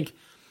 And I think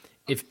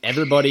if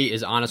everybody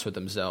is honest with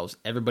themselves,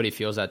 everybody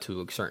feels that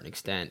to a certain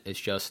extent. It's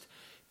just,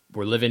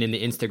 we're living in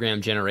the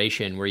Instagram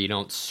generation where you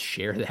don't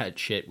share that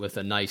shit with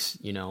a nice,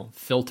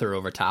 filter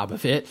over top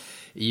of it.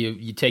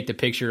 You take the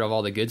picture of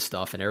all the good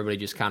stuff, and everybody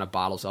just kind of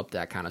bottles up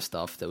that kind of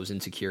stuff, those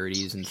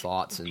insecurities and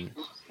thoughts.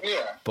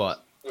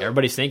 But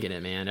everybody's thinking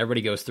it, man.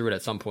 Everybody goes through it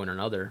at some point or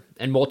another,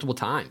 and multiple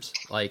times.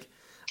 Like,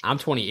 I'm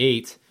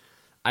 28.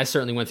 I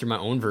certainly went through my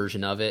own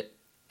version of it,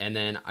 and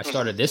then I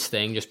started this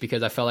thing just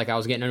because I felt like I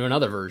was getting into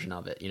another version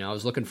of it. I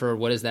was looking for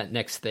what is that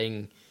next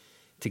thing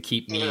to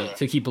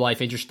keep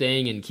life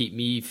interesting and keep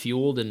me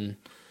fueled and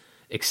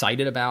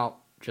excited about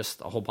just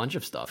a whole bunch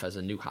of stuff as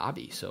a new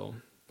hobby. So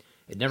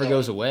it never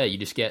goes away. You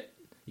just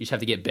have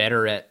to get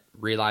better at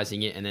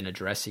realizing it and then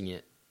addressing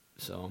it.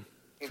 So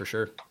for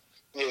sure.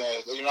 Yeah,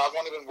 I've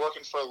only been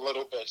working for a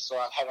little bit, so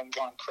I haven't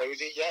gone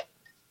crazy yet.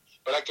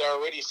 But I can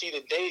already see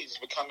the days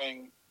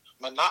becoming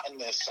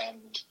monotonous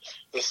and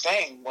the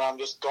same, where I'm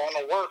just going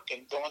to work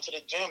and going to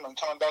the gym and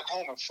coming back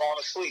home and falling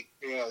asleep.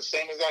 The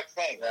same exact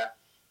thing. Yeah.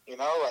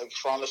 Like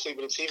falling asleep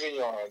with the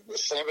TV on, the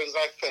same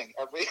exact thing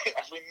every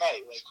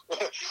night.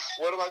 Like,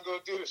 what am I going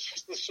to do to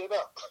switch this shit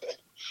up?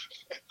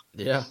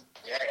 Yeah,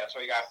 that's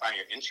why you got to find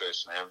your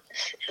interests,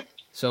 man.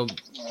 So,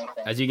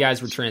 as you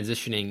guys were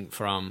transitioning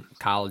from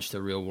college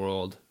to real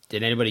world,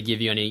 did anybody give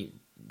you any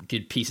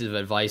good pieces of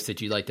advice that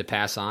you'd like to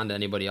pass on to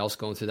anybody else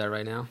going through that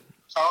right now?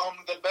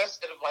 The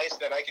best advice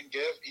that I can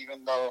give,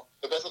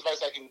 the best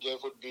advice I can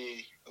give would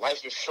be,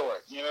 life is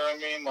short. You know what I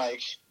mean?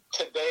 Like,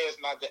 today is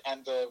not the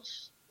end of...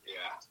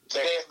 Yeah.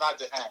 Today is not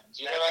the end.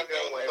 You know what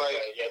I mean?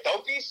 Like,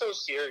 don't be so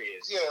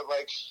serious. Yeah,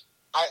 like,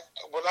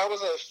 when I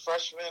was a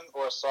freshman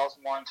or a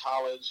sophomore in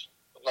college,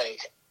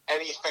 like,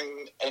 any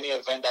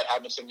event that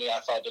happened to me, I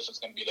thought this was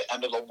going to be the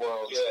end of the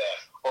world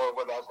or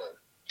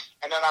whatever.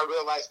 And then I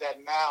realized that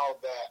now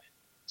that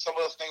some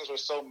of the things were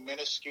so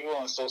minuscule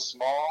and so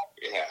small.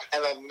 Yeah.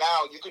 And then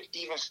now you could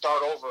even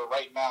start over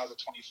right now as a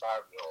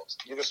 25-year-old.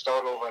 You could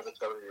start over as a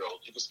 30-year-old.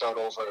 You could start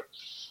over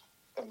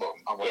Well,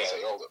 I wouldn't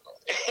say older, but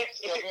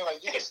you know what I mean?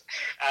 Like, you just,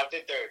 after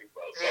 30,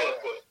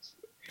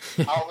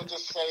 bro. I would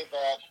just say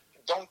that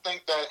don't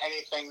think that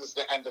anything is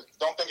the end of.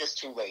 Don't think it's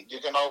too late. You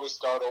can always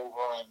start over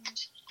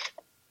and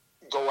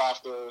go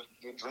after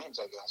your dreams,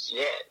 I guess.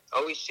 Yeah,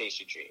 always chase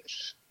your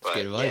dreams. But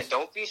good advice.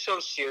 Don't be so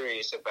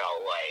serious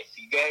about life.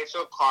 You get into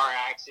a car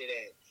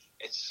accident,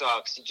 it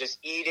sucks. You just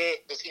eat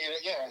it. Just eat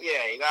it, yeah.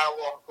 Yeah, you gotta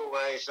walk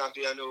away. It's not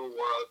the end of the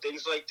world.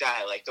 Things like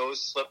that. Like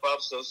those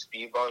slip-ups, those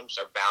speed bumps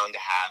are bound to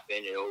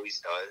happen. It always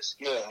does.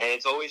 Yeah. And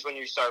it's always when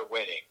you start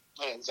winning.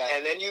 Yeah, exactly.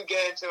 And then you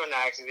get into an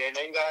accident,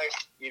 then you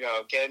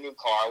gotta, get a new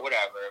car,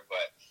 whatever.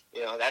 But,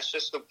 that's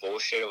just the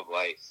bullshit of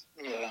life.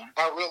 Yeah.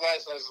 I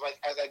realize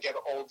as I get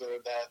older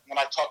that when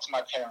I talk to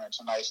my parents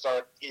and I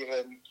start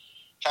even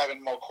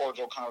having more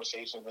cordial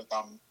conversations with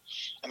them,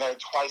 and they're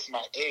twice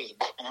my age,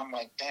 and I'm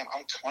like, damn,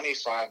 I'm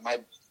 25, my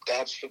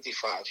dad's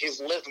 55. He's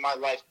lived my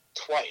life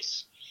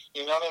twice.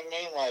 You know what I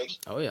mean? Like,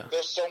 Oh, yeah.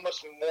 there's so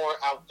much more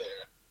out there.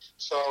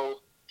 So,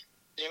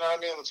 you know what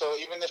I mean? So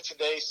even if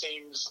today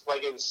seems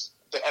like it's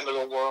the end of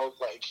the world,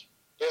 like,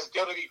 there's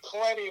going to be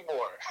plenty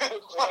more.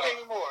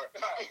 Plenty more.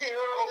 You know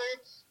what I mean?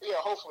 Yeah,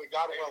 hopefully,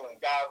 God willing.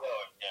 God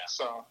willing, yeah.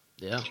 So.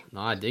 Yeah,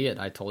 no, I dig it.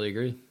 I totally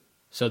agree.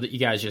 So that you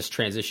guys just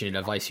transitioned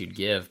advice you'd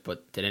give,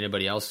 but did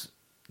anybody else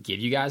give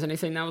you guys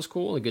anything that was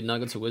cool? Good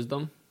nuggets of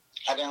wisdom?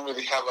 I didn't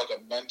really have like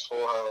a mentor.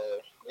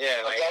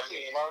 Yeah, I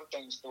definitely learned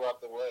things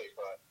throughout the way,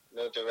 but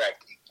no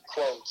direct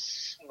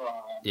quotes.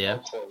 Yeah. No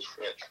quotes.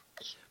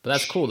 But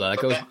that's cool though.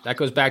 That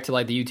goes back to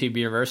like the YouTube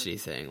University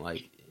thing.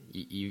 Like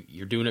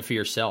you're doing it for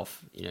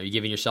yourself. You're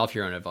giving yourself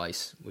your own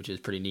advice, which is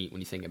pretty neat when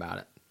you think about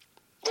it.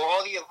 Well,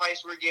 all the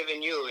advice we're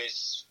giving you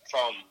is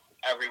from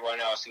everyone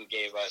else who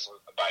gave us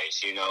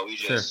advice. We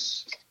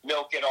just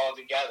milk it all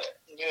together.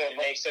 Yeah, it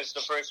makes us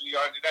the person we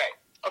are today.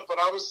 But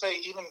I would say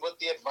even with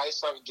the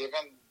advice I've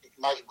given,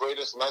 my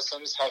greatest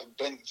lessons have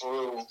been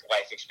through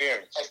life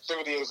experience.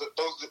 Through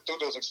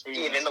those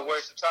experiences. Even in the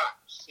worst of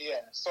times.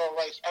 Yeah. So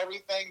like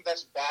everything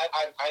that's bad,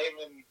 I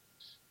even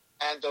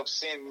end up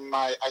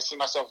I see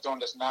myself doing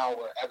this now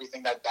where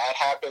everything that bad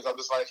happens, I'm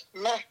just like,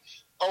 meh,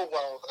 oh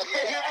well. You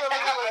know what I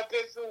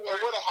mean? It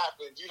would have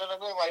happened. You know what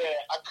I mean? Like,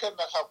 I couldn't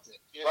have helped it.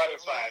 You know what I mean?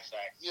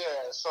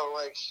 Yeah, so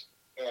like,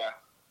 yeah.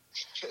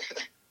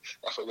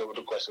 I forget what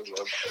the question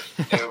was.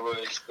 It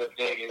was the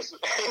biggest.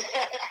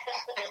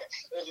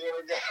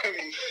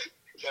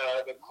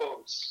 The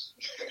quotes.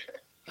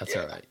 That's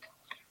all right.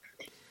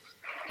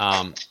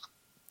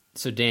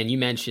 So Dan, you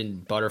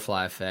mentioned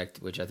butterfly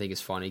effect, which I think is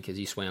funny because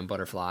you swam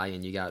butterfly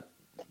and you got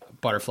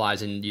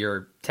butterflies in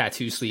your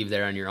tattoo sleeve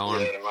there on your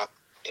arm. Yeah, my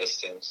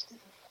distance.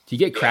 Do you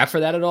get crap for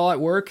that at all at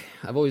work?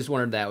 I've always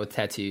wondered that with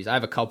tattoos. I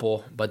have a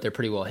couple, but they're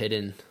pretty well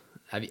hidden.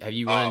 Have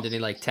you run into any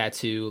like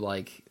tattoo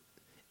like?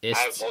 I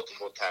have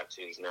multiple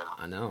tattoos now.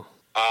 I know.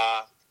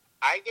 I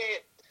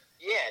get,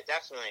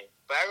 definitely.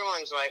 But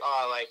everyone's like,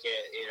 oh, I like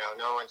it.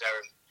 No one's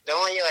ever. The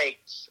only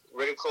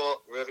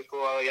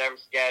ridicule you ever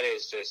get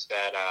is just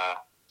that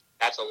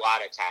that's a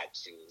lot of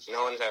tattoos.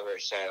 No one's ever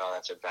said, oh,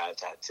 that's a bad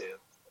tattoo.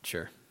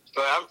 Sure.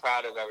 But I'm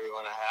proud of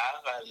everyone I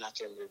have. I have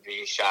nothing to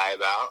be shy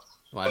about.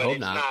 Well, I hope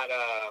not.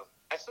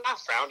 It's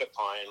not frowned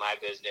upon in my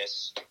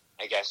business,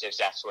 I guess, if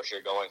that's what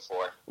you're going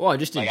for. Well,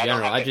 just in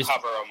general, I just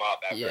cover them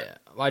up ever. Yeah.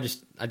 Well, I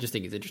just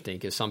think it's interesting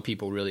because some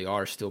people really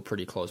are still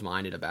pretty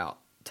close-minded about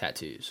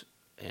tattoos,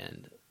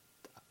 and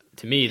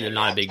to me, they're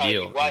not a big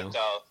deal.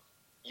 Though,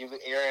 you're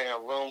in a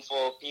room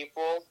full of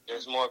people.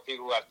 There's more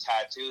people who have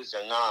tattoos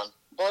than none.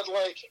 But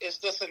is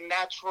this a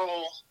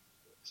natural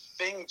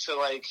thing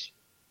to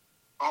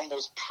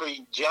almost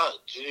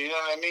prejudge? You know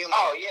what I mean?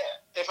 Oh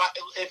yeah.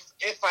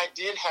 If I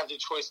did have the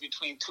choice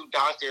between two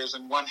doctors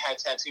and one had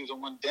tattoos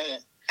and one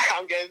didn't,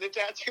 I'm getting the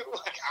tattoo.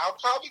 I'm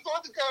probably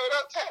going to go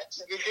without tats.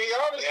 To be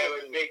honest with you.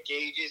 With big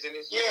gauges in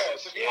his. Yeah,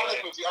 to be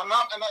honest with you, I'm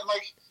not. And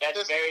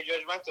that's very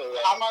judgmental.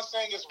 I'm not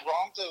saying it's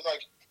wrong to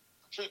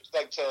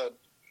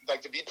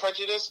to be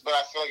prejudiced, but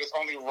I feel like it's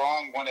only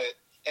wrong when it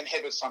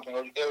inhibits something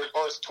or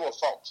it's to a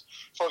fault.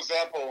 For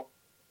example.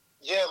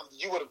 Yeah,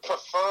 you would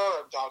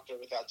prefer a doctor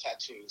without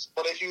tattoos.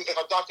 But if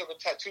a doctor with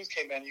tattoos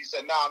came in and you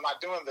said, I'm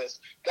not doing this,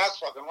 that's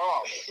fucking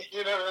wrong.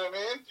 You know what I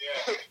mean?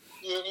 Yeah.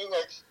 You know what I mean?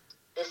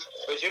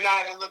 But you're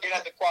not even looking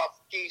at the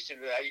qualifications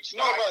of that.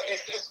 No, but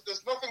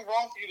there's nothing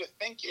wrong for you to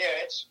think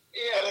it.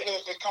 But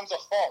if it becomes a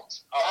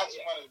fault, that's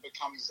when it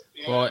becomes...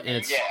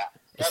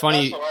 It's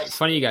funny. It's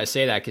funny you guys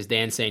say that because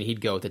Dan's saying he'd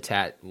go with the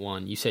tat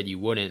one. You said you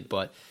wouldn't,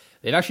 but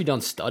they've actually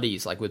done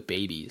studies with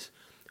babies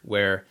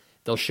where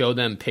they'll show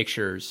them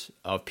pictures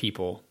of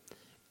people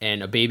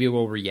and a baby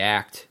will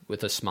react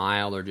with a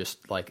smile or just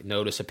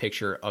notice a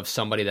picture of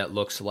somebody that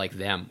looks like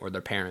them or their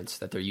parents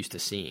that they're used to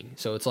seeing.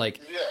 So it's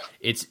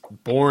it's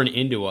born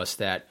into us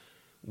that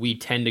we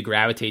tend to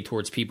gravitate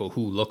towards people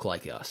who look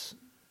like us.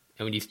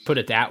 And when you put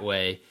it that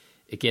way,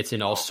 it gets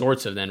into all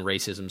sorts of then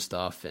racism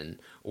stuff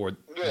or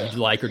you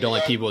like or don't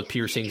like people with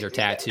piercings or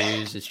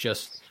tattoos. It's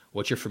just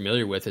what you're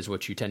familiar with is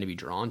what you tend to be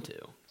drawn to.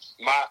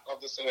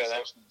 of the same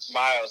substance.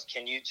 Miles,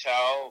 can you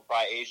tell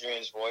by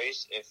Adrian's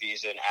voice if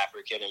he's an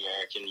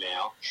African-American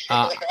male?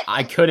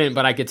 I couldn't,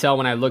 but I could tell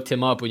when I looked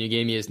him up when you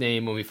gave me his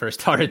name when we first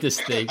started this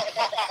thing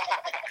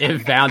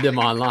and found him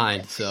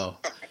online. So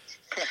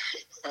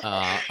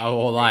I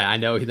won't lie. I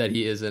know that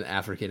he is an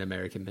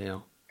African-American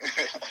male.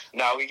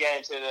 No, we get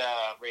into the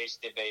race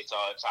debates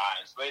all the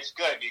time, but it's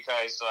good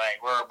because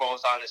like we're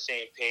both on the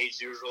same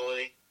page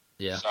usually.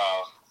 Yeah. So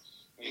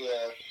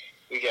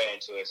we get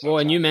into it. Sometimes. Well,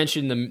 and you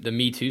mentioned the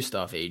Me Too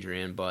stuff,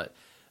 Adrian, but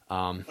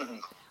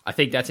I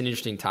think that's an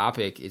interesting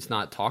topic. It's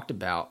not talked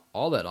about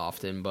all that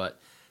often, but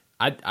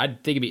I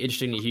think it'd be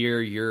interesting to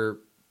hear your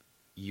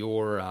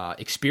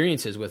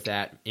experiences with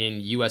that in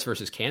U.S.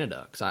 versus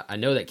Canada, because I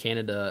know that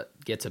Canada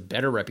gets a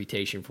better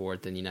reputation for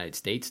it than the United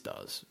States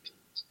does.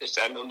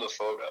 Send them the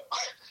photo.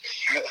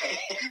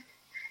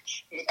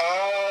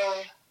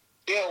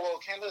 Yeah, well,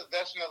 Canada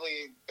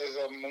definitely is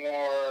a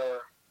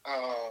more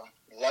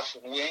left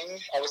wing.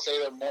 I would say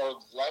they're more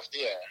left.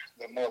 Yeah,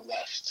 they're more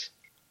left,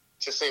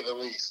 to say the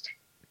least.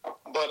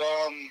 But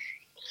on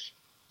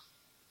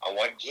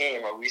what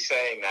game are we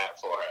saying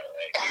that for?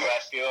 Like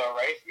left field or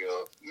right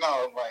field?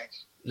 No, like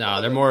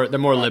they're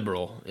more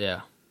liberal.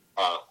 Yeah.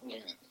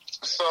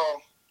 So,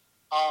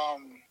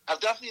 I've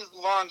definitely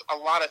learned a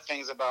lot of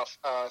things about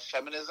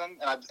feminism,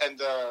 and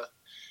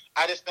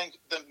I just think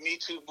the Me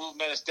Too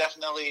movement is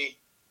definitely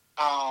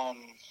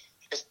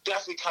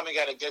coming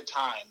at a good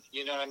time.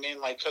 You know what I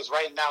mean? Like, because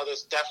right now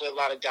there's definitely a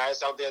lot of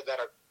guys out there that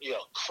are,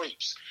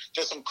 creeps.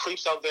 There's some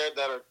creeps out there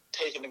that are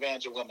taking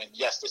advantage of women,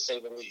 yes, to say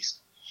the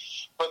least.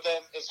 But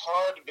then it's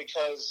hard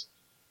because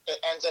it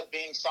ends up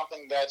being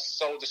something that's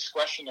so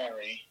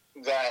discretionary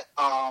that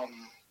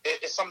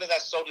it's something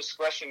that's so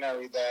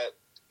discretionary that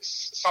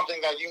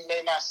something that you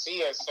may not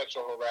see as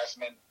sexual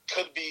harassment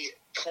could be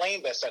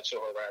claimed as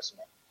sexual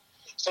harassment.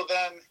 So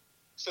then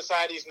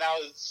society's now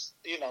is,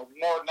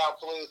 more now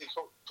politically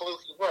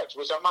correct,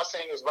 which I'm not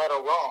saying is right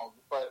or wrong,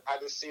 but I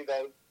just see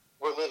that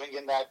we're living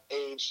in that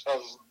age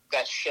of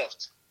that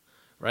shift.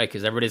 Right,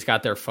 because everybody's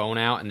got their phone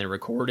out and they're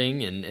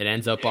recording, and it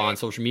ends up on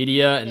social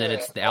media, and then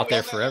it's out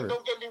there forever.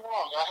 Don't get me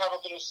wrong. I have a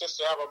little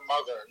sister, I have a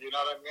mother, you know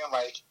what I mean?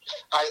 Like,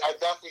 I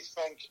definitely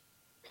think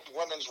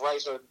women's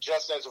rights are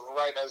just as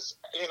right as,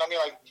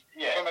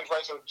 women's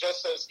rights are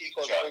just as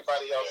equal as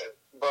everybody else.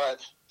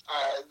 But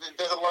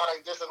there's a lot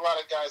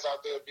of guys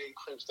out there being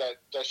creeps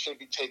that should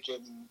be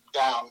taken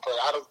down. But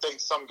I don't think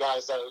some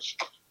guys that are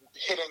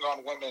hitting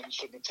on women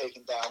should be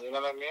taken down. You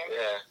know what I mean?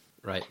 Yeah.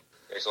 Right.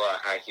 There's a lot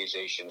of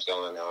accusations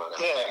going on.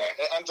 Yeah,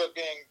 it ends up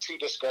being too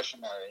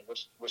discretionary,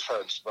 which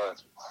hurts.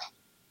 But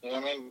you know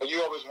what I mean. But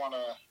you always want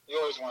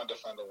to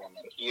defend a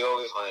woman. You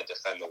always want to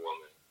defend a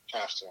woman.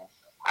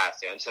 Have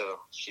to until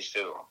she's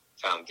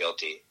found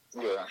guilty.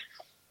 Yeah.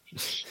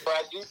 But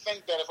I do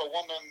think that if a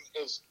woman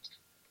is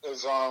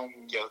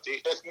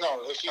guilty,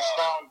 if she's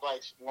found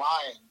like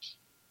lying,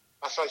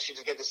 I feel like she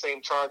should get the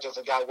same charge as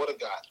a guy would have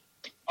got.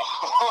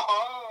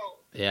 Oh.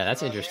 Yeah,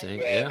 that's interesting.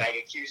 Yeah. Like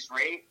accused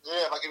rape?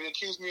 Yeah, like if you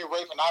accuse me of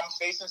rape and I'm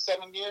facing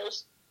 7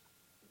 years,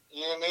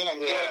 you know what I mean?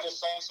 And you're just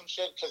saying some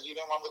shit because you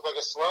didn't want to look like a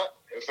slut.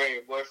 In front of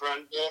your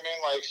boyfriend? You know what I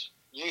mean? Like,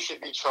 you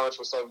should be charged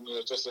for 7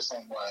 years just the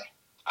same way.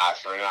 Eye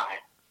for an eye.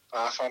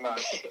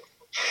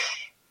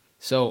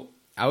 So,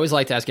 I always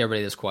like to ask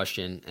everybody this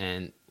question,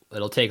 and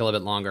it'll take a little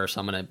bit longer, so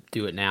I'm going to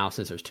do it now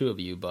since there's two of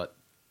you, but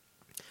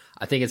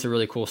I think it's a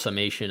really cool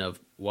summation of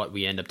what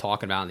we end up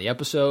talking about in the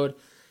episode.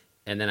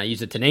 And then I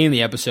use it to name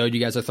the episode.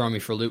 You guys are throwing me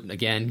for a loop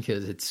again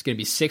because it's going to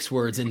be 6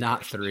 words and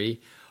not 3.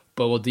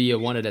 But we'll do you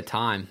one at a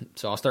time.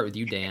 So I'll start with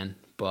you, Dan.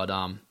 But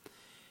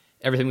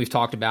everything we've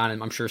talked about,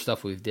 and I'm sure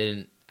stuff we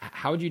didn't,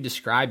 how would you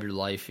describe your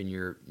life and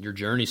your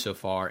journey so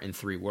far in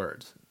 3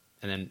 words?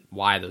 And then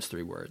why those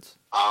 3 words?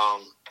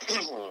 I'm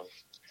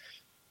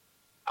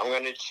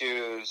going to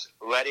choose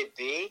Let It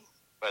Be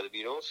by the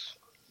Beatles.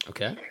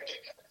 Okay.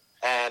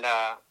 And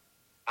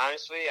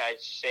honestly, I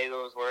say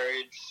those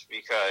words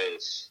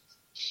because...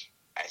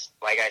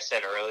 like I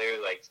said earlier,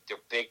 like the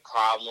big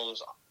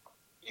problems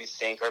you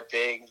think are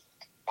big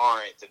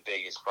aren't the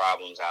biggest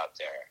problems out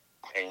there,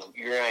 and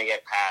you're gonna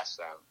get past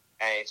them.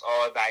 And it's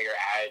all about your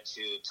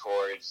attitude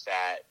towards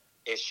that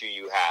issue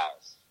you have.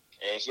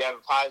 And if you have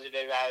a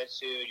positive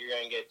attitude, you're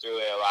gonna get through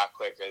it a lot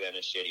quicker than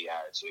a shitty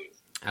attitude.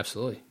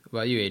 Absolutely.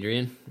 What about you,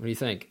 Adrian? What do you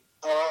think?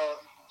 Well,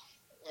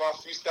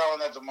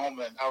 freestyling at the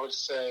moment, I would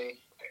say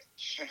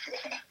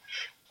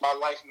my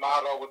life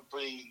motto would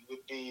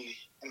be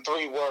in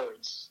 3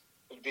 words.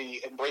 Would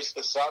be embrace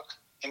the suck,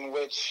 in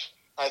which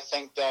I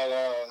think that,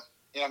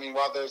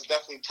 while there's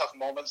definitely tough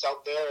moments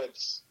out there,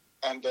 it's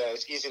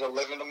easy to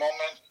live in the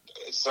moment,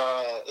 it's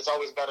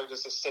always better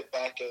just to sit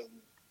back and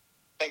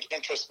think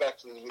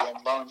introspectively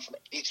and learn from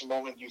each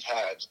moment you've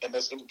had, and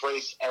just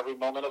embrace every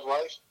moment of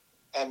life.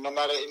 And no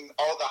matter in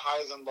all the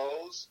highs and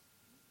lows,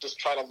 just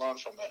try to learn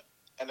from it,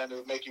 and then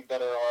it'll make you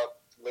better off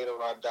later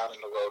on down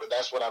in the road. And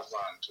that's what I've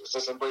learned. It's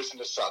just embracing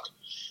the suck.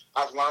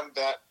 I've learned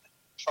that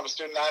from a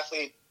student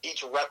athlete,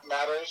 each rep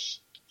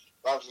matters.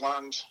 I've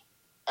learned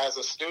as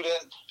a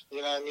student,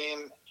 you know what I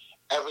mean,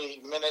 every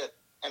minute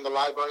in the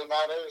library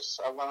matters.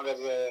 I've learned as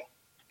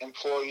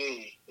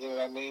employee. You know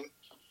what I mean?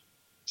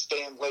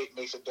 Staying late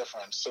makes a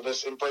difference. So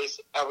just embrace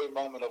every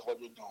moment of what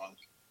you're doing.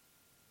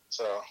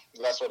 So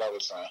that's what I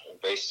would say.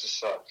 Embrace the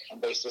suck.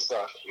 Embrace the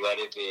suck. Let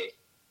it be.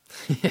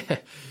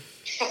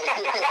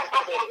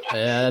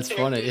 Yeah, that's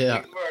funny.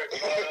 Yeah.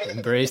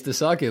 Embrace the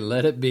suck and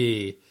let it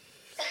be.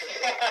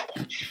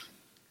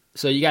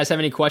 So you guys have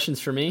any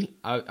questions for me?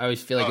 I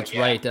always feel like it's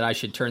right that I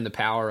should turn the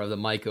power of the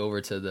mic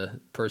over to the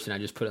person I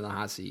just put in the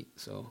hot seat.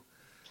 So, all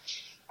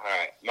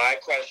right. My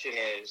question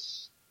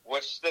is,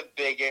 what's the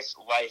biggest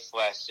life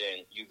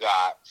lesson you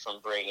got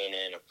from bringing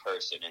in a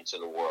person into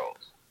the world?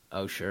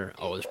 Oh, sure.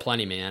 Oh, there's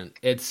plenty, man.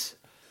 It's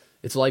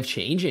life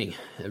changing.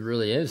 It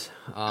really is.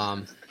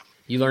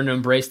 You learn to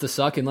embrace the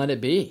suck and let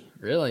it be.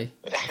 Really.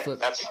 That's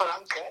what I'm saying.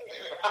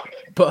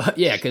 But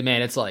yeah, because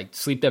man, it's like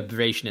sleep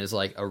deprivation is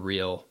like a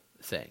real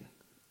thing,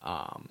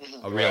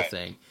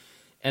 thing,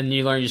 and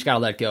you learn you just gotta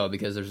let go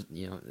because there's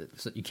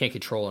you can't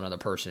control another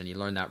person. You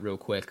learn that real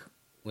quick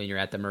when you're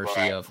at the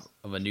mercy of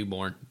a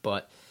newborn.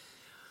 But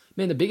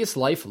man, the biggest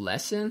life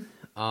lesson,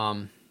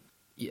 I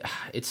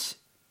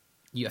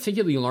think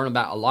you learn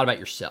a lot about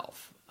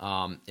yourself.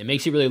 It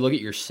makes you really look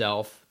at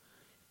yourself,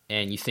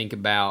 and you think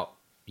about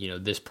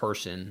this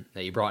person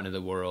that you brought into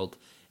the world,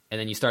 and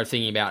then you start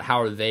thinking about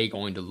how are they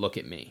going to look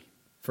at me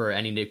for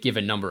any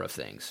given number of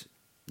things.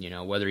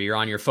 Whether you're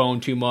on your phone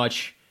too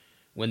much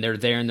when they're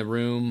there in the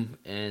room,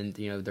 and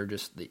they're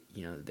just they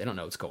don't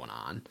know what's going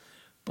on,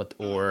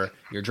 or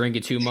you're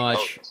drinking too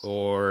much,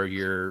 or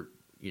you're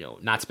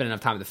not spending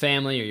enough time with the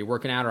family, or you're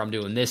working out, or I'm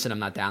doing this and I'm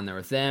not down there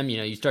with them.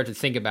 You start to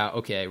think about,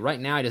 okay, right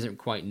now he doesn't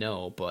quite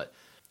know, but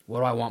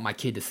what do I want my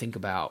kid to think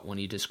about when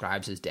he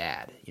describes his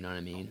dad? You know what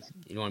I mean?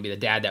 You don't want to be the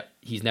dad that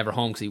he's never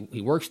home because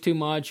he works too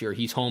much, or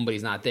he's home but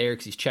he's not there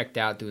because he's checked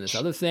out doing this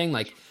other thing.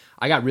 Like,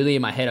 I got really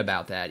in my head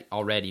about that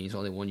already. He's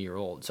only 1 year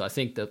old. So I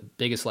think the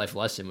biggest life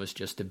lesson was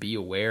just to be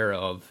aware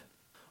of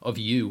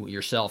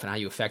yourself and how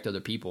you affect other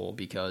people,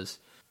 because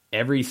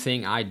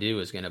everything I do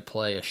is going to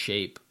play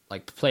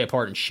a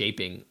part in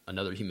shaping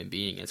another human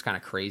being. It's kind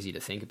of crazy to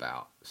think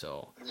about.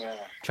 So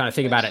trying to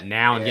think about it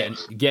now and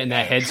get in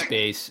that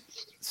headspace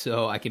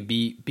so I can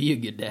be a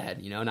good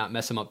dad, not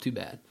mess him up too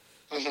bad.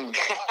 I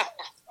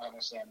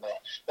understand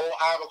that. Well,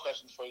 I have a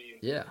question for you.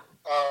 Yeah.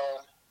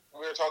 We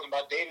were talking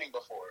about dating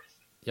before.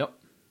 Yep.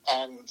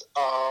 And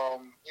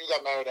you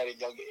got married at a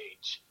young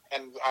age.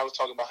 And I was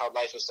talking about how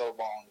life is so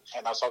long.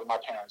 And I was talking to my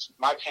parents.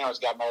 My parents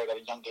got married at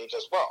a young age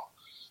as well.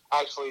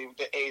 Actually,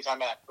 the age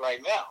I'm at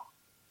right now.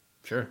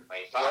 Sure.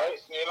 Right?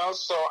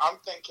 So I'm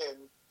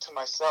thinking to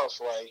myself,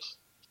 like,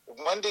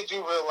 when did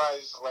you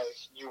realize, like,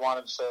 you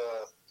wanted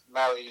to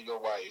marry your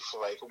wife?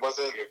 Like, was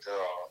it your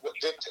girl?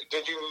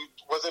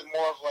 Was it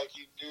more of like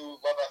you knew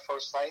love at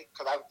first sight?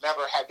 Because I've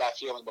never had that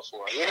feeling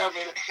before. You know what I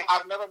mean?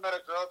 I've never met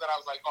a girl that I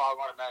was like, oh, I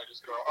want to marry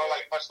this girl, or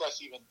like much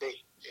less even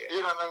date. Yeah.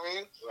 You know what I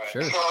mean? Right.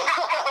 Sure.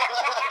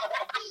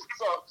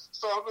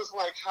 So I'm just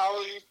like, how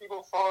do these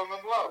people fall in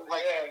love?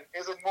 Like,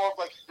 is it more of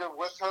like you're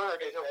with her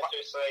and you're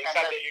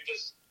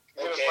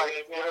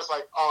just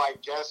like, oh, I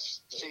guess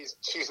she's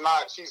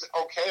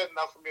okay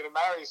enough for me to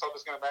marry, so I'm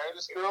just gonna marry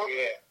this girl.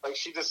 Yeah. Like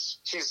she's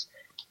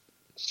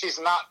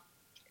not.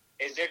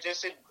 Is there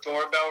just a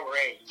doorbell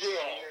ring? Yeah.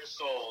 In your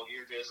soul,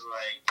 you're just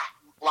like,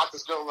 lock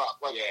this girl up.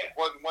 Like,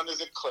 when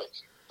does it click?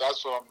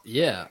 That's what I'm.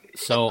 Yeah.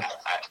 So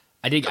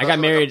I got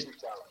married.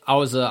 I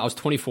was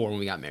 24 when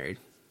we got married.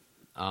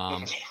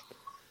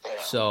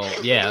 So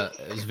yeah,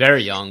 it was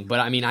very young. But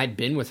I mean, I'd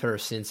been with her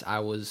since I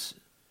was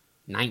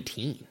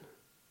 19.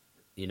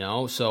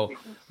 So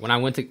when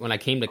I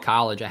came to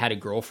college, I had a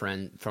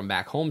girlfriend from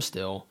back home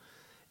still,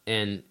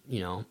 and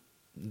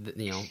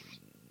the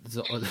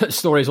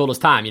story's old as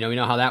time. We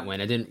know how that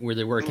went. It didn't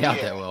really work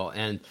out that well,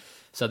 and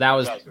so that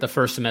was the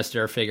first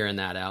semester figuring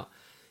that out,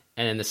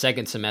 and then the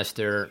second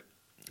semester,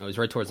 it was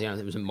right towards the end.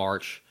 It was in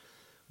March.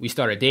 We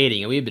started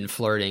dating, and we had been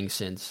flirting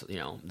since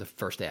the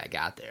first day I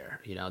got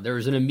there.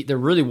 There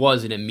really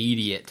was an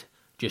immediate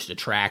just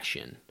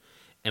attraction.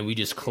 And we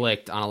just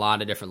clicked on a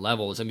lot of different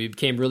levels. And we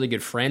became really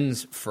good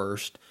friends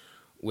first,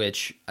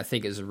 which I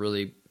think is a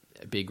really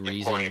big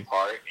reason.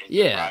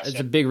 It's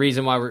a big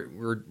reason why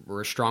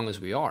we're as strong as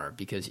we are.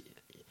 Because if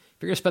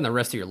you're going to spend the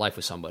rest of your life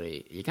with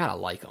somebody, you got to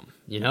like them.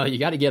 You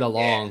got to get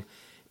along,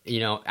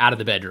 out of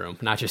the bedroom,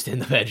 not just in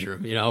the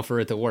bedroom, for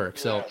it to work.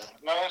 So,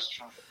 no, that's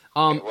true.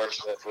 It works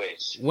both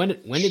ways.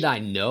 When did I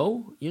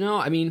know?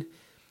 I mean,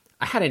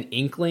 I had an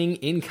inkling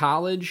in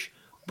college.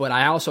 But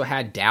I also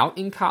had doubt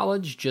in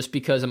college just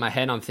because in my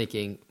head I'm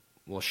thinking,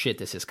 well, shit,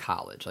 this is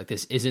college. Like,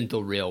 this isn't the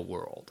real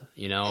world,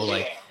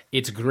 Like,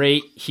 it's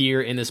great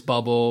here in this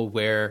bubble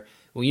where,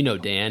 well,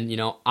 Dan,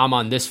 I'm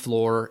on this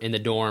floor in the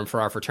dorm for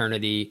our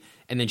fraternity,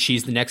 and then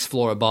she's the next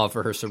floor above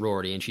for her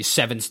sorority, and she's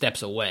 7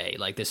 steps away.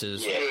 Like, this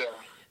is,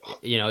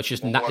 it's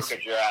just not. What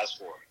could your ass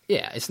for?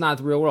 Yeah, it's not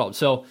the real world.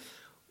 So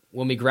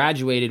when we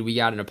graduated, we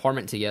got an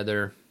apartment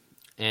together.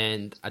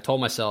 And I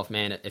told myself,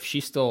 man, if she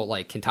still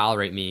can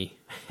tolerate me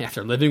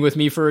after living with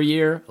me for a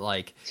year,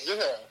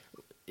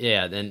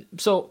 then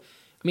so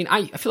I mean,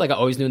 I feel like I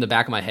always knew in the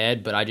back of my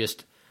head, but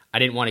I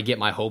didn't want to get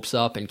my hopes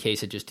up in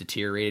case it just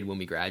deteriorated when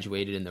we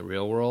graduated in the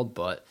real world.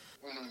 But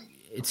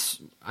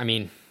it's, I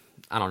mean,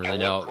 I don't really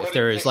know if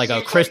there is like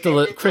a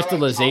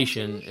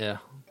crystallization. Yeah,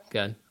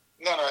 good.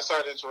 No,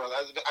 sorry to interrupt.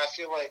 I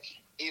feel like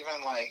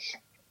even like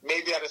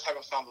maybe I just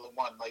haven't found the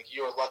one. Like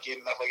you were lucky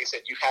enough, like you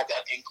said, you had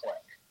that inkling.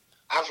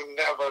 I've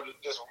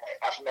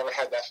never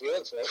had that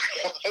feeling. So.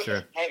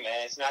 Sure. Hey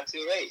man, it's not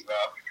too late, bro.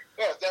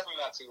 Yeah, it's definitely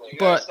not too late.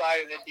 But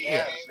slide in the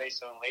DMs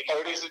based on lady.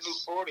 30's a new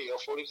 40 or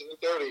 40's a new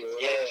 30.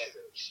 Yeah.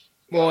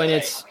 Well, and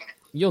it's,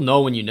 you'll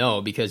know when you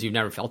know because you've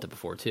never felt it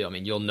before too. I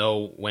mean, you'll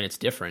know when it's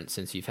different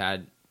since you've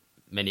had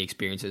many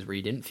experiences where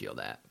you didn't feel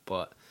that.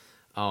 But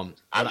I'm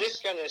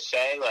just gonna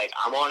say, like,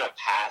 I'm on a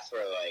path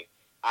where, like,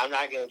 I'm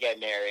not going to get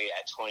married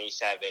at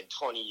 27,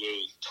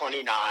 28,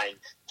 29,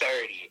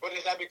 30. But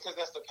is that because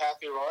that's the path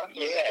you're on?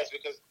 Yeah. It's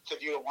because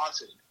you don't want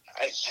to?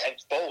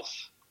 It's both.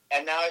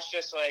 And now it's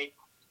just like,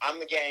 I'm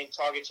getting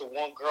talking to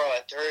one girl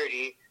at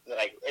 30.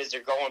 Like, is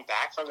there going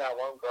back from that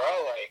one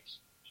girl? Like,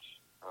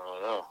 I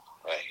don't know.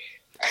 Like,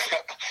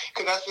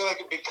 because I feel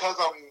like because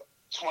I'm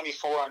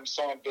 24 and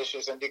so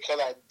ambitious, and because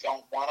I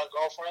don't want a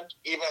girlfriend,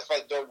 even if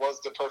like there was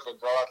the perfect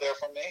girl out there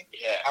for me,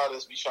 yeah, I'll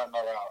just be shutting her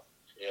out.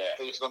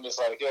 Yeah, it's gonna be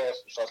like, yeah,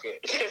 fuck it.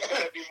 It's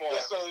gonna be more.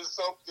 So you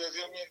know what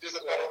I mean? There's a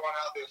better one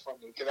out there for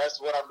me, because that's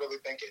what I'm really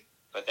thinking.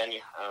 But then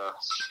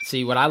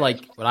see what I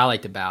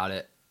liked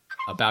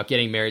about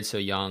getting married so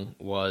young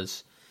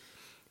was,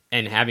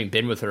 and having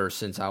been with her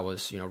since I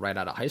was right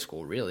out of high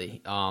school,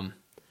 really,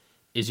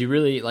 is you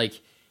really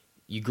like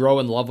you grow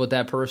in love with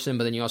that person,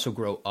 but then you also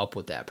grow up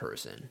with that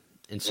person.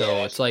 And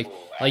so it's like,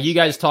 cool. Like you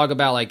guys talk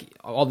about like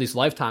all these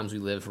lifetimes we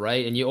live,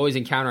 right? And you always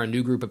encounter a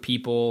new group of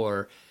people,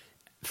 or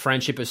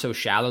friendship is so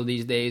shallow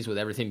these days with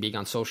everything being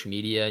on social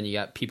media, and you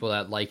got people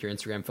that like your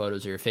Instagram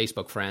photos or your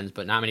Facebook friends,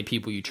 but not many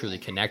people you truly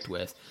connect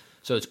with.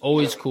 So it's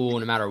always cool,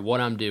 no matter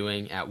what I'm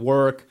doing at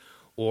work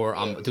or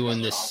I'm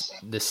doing this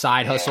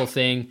side hustle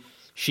thing.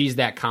 She's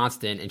that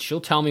constant, and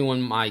she'll tell me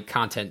when my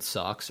content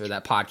sucks or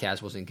that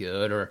podcast wasn't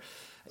good or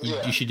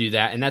you should do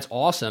that. And that's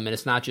awesome. And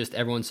it's not just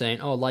everyone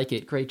saying, oh, like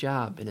it, great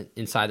job. And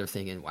inside they're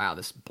thinking, wow,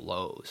 this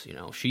blows.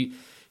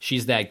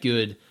 She's that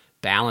good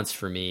balance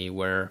for me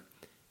where,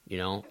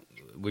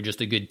 we're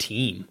just a good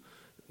team,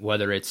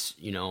 whether it's,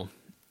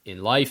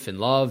 in life and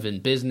love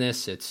and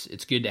business.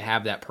 It's good to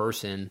have that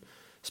person,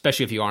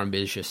 especially if you are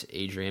ambitious,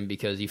 Adrian,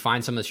 because you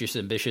find someone that's just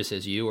ambitious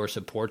as you or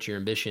supports your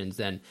ambitions,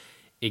 then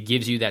it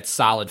gives you that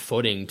solid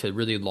footing to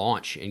really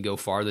launch and go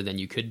farther than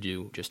you could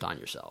do just on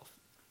yourself.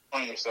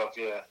 On yourself,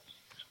 yeah.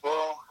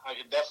 Well, I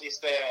can definitely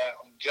say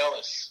I'm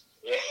jealous.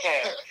 Yeah.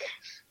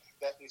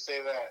 Definitely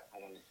say that.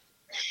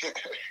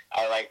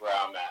 I like where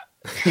I'm at.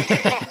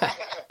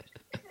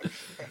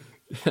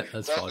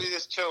 That's definitely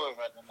just chilling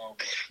at the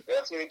moment.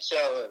 Definitely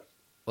chilling.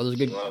 Well,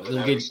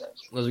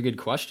 those are good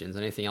questions.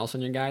 Anything else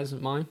on your guys'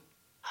 mind?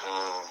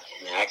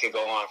 Man, I could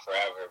go on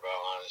forever, bro,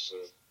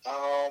 honestly.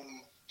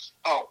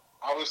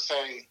 I would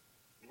say,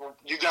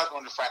 you guys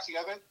went to frat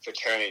together?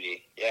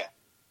 Fraternity, yeah.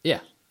 Yeah,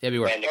 we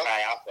were. Beta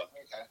Chi Alpha.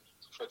 Okay,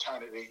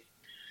 fraternity.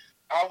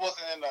 I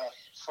wasn't in a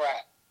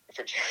frat.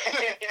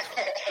 Fraternity.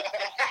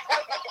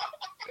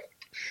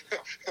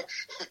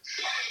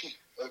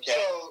 Okay.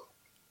 So,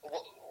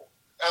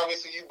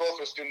 obviously, you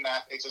both are student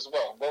athletes as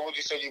well. What would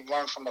you say you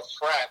learned from a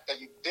frat that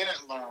you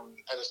didn't learn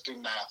as a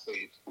student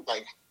athlete?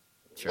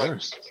 Sure.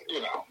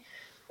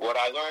 What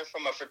I learned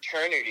from a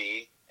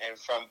fraternity and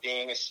from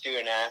being a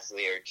student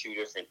athlete are two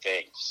different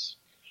things.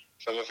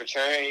 From a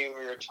fraternity,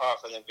 we were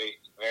taught from the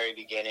very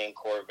beginning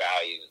core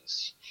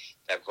values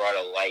that brought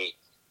a light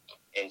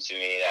into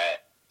me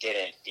that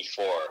didn't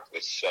before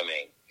with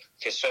swimming.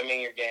 Because swimming,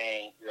 you're at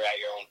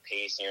your own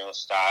pace and your own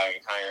style, and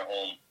you're kind of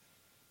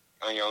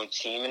on your own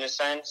team in a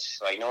sense.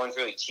 Like, no one's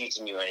really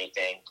teaching you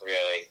anything,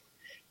 really.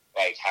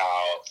 Like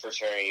how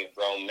fraternity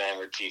grown men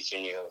were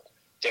teaching you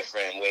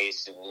different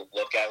ways to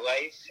look at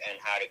life and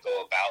how to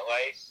go about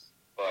life.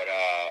 But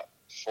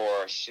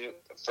for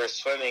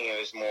swimming, it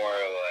was more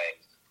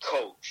like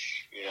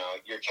coach.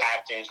 Your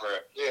captains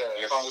were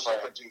your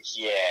first.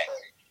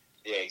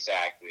 Yeah,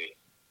 exactly.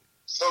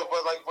 So, but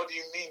what do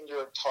you mean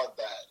you're taught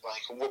that?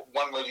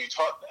 When were you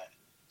taught that?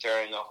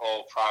 During the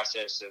whole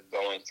process of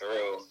going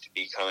through to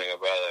becoming a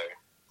brother.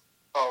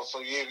 Oh, so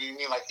you mean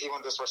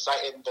even just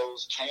reciting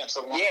those chants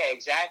along? Yeah,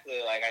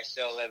 exactly. I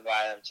still live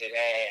by them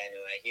today, and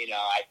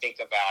I think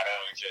about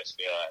them and just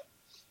feel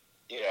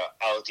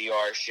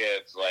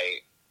LDR-ship,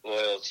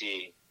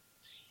 loyalty,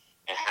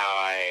 and how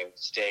I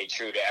stay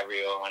true to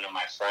every one of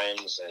my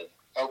friends. And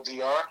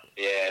LDR?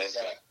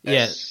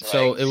 Yeah.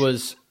 So it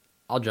was.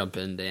 I'll jump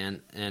in,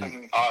 Dan.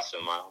 And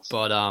awesome, Miles.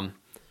 But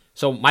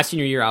so my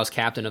senior year, I was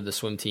captain of the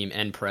swim team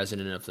and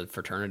president of the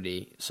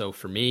fraternity. So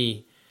for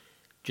me,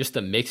 just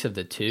the mix of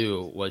the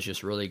two was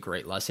just really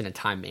great lesson in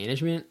time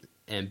management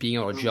and being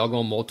able to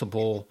juggle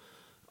multiple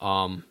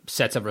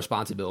sets of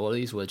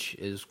responsibilities, which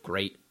is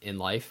great in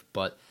life.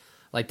 But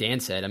like Dan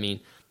said, I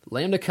mean,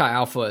 Lambda Chi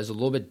Alpha is a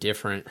little bit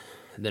different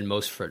than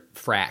most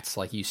frats,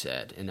 like you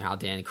said, and how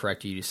Dan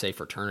corrected you to say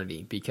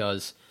fraternity,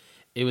 because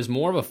it was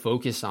more of a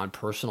focus on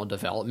personal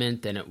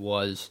development than it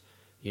was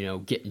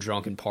getting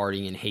drunk and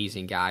partying and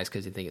hazing guys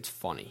because they think it's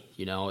funny.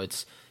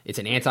 It's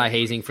an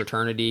anti-hazing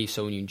fraternity,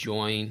 so when you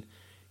join,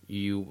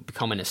 you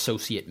become an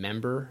associate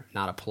member,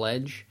 not a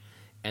pledge.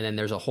 And then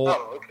there's a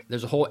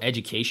whole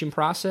education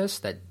process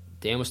that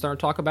Dan was starting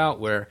to talk about,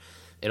 where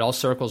it all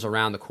circles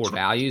around the core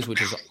values,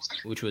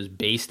 which was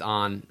based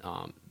on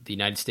the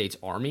United States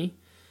Army.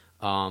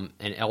 And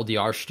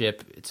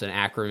LDRship, it's an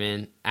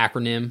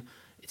acronym.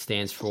 It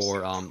stands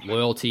for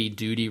loyalty,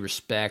 duty,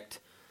 respect,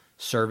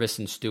 service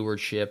and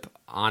stewardship,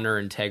 honor,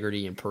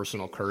 integrity, and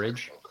personal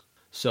courage.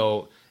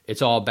 So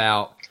it's all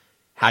about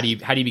how do you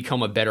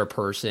become a better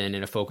person,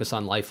 and a focus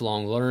on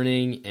lifelong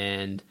learning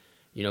and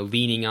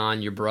leaning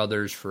on your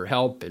brothers for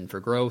help and for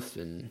growth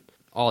and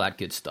all that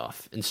good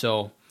stuff. And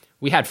so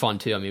we had fun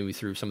too. I mean, we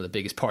threw some of the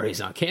biggest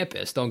parties on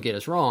campus, don't get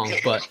us wrong,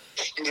 but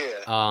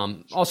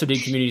also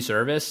did community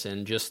service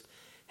and just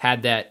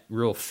had that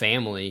real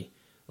family.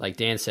 Like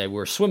Dan said,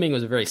 where swimming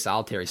was a very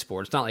solitary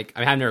sport. It's not like,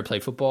 I've never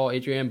played football,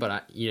 Adrian,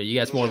 but you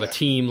guys more of a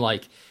team.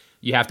 Like,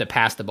 you have to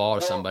pass the ball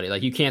to somebody.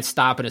 Like, you can't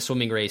stop in a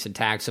swimming race and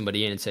tag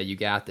somebody in and say, you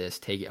got this,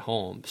 take it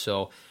home.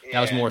 So that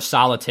was more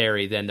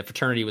solitary than the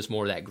fraternity was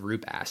more that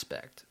group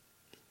aspect.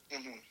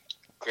 Mm-hmm.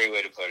 Great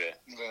way to put it.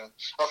 Yeah.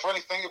 A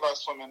funny thing about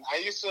swimming, I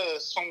used to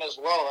swim as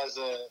well as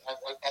a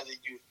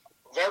youth.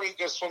 Very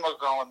good swimmer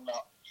growing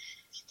up.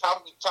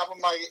 Top of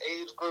my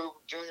age group,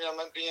 junior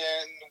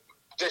Olympian,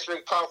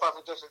 district, qualified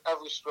for district,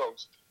 every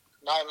strokes.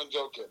 Not even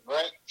joking,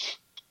 right?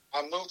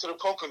 I moved to the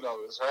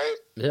Poconos, right?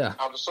 Yeah.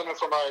 I was swimming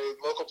for my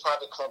local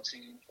private club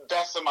team.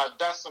 Best in my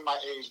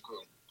age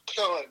group.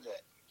 Killing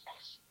it,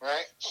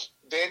 right?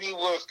 Danny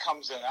Woods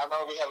comes in. I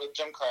remember we had a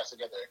gym class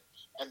together.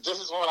 And this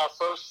is when I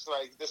first,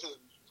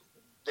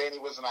 Danny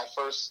Woods and I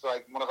first,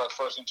 one of our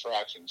first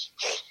interactions.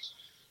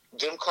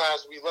 Gym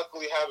class, we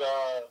luckily had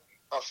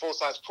a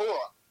full-size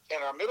pool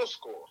in our middle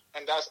school.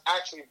 And that's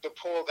actually the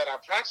pool that I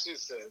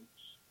practiced in.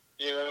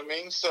 You know what I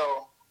mean?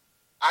 So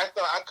I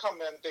thought I'd come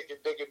in thinking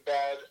big and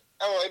bad.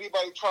 Oh,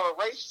 anybody trying to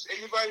race? I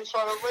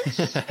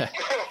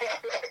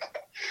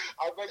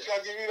bet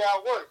y'all give me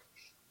that work.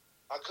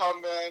 I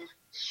come in,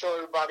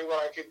 show everybody what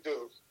I can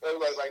do.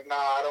 Everybody's like,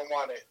 nah, I don't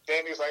want it.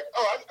 Danny's like,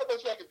 oh, I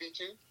bet you I can beat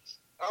you.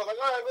 I was like,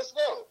 all right, let's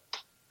go.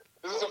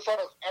 This is in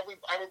front of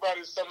everybody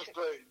in 7th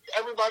grade.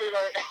 Everybody in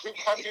my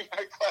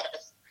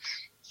class.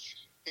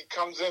 He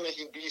comes in and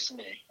he beats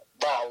me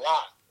by a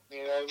lot.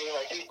 You know what I mean?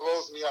 Like, he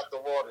blows me out the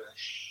water.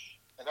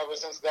 And ever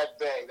since that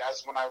day,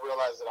 that's when I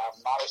realized that I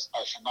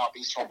should not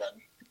be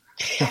swimming.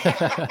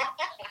 I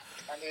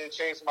need to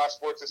change my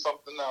sport to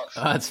something else.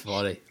 Oh, that's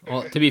funny.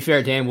 Well, to be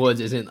fair, Dan Woods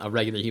isn't a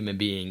regular human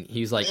being.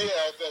 He's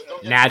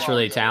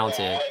naturally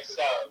talented.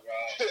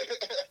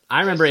 I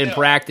remember in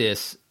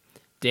practice,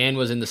 Dan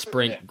was in the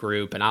sprint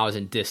group and I was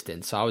in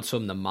distance. So I would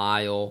swim the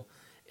mile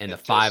and the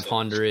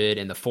 500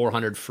 and the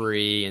 400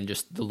 free and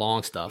just the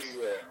long stuff.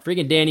 Yeah.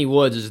 Freaking Danny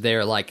Woods is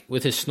there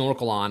with his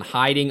snorkel on,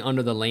 hiding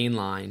under the lane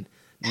line.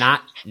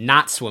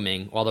 Not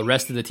swimming while the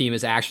rest of the team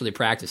is actually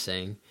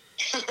practicing,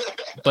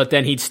 but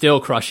then he'd still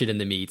crush it in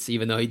the meets,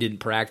 even though he didn't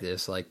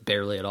practice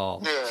barely at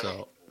all. Yeah.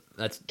 So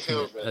that's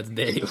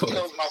Danny Woods.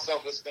 Kills my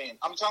self-esteem.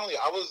 I'm telling you,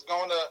 I was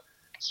going to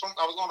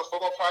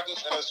football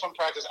practice and then swim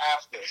practice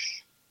after.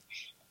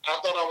 I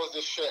thought I was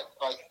this shit.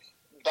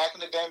 Back in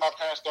the day, my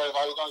parents started. If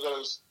I was going to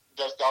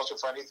go to scholarship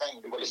for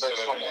anything, we would have said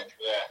swimming.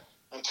 Yeah.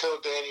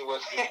 Until Danny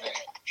was beat me,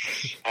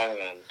 and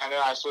then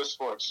I switched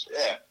sports.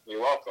 Yeah,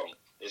 you're welcome.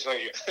 That's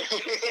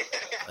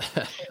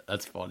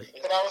funny.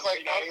 But I was like,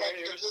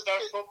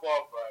 start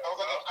football, bro. I was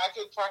like, I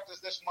could practice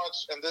this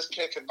much, and this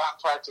kid could not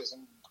practice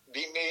and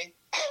beat me.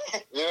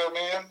 You know what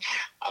I mean?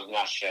 I'm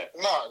not shit.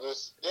 No,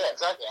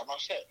 exactly. I'm not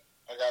shit.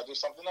 I gotta do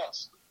something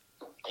else.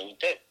 And you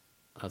did.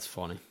 That's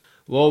funny.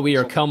 Well, we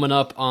are coming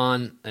up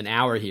on an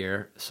hour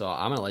here, so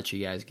I'm gonna let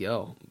you guys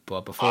go.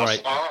 But before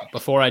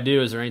I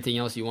do, is there anything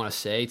else you want to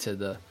say to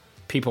the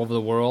people of the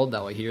world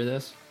that will hear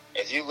this?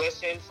 If you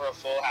listen for a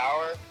full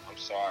hour, I'm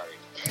sorry.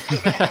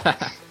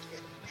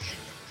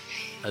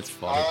 That's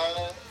funny.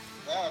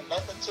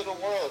 Nothing to the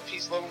world.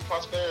 Peace, love, and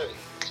prosperity.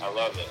 I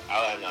love it.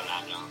 I'll end on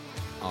that note.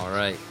 All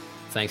right.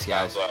 Thanks,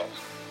 guys.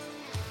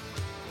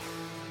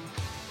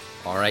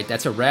 All right.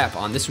 That's a wrap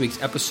on this week's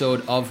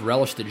episode of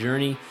Relish the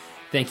Journey.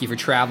 Thank you for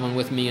traveling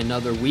with me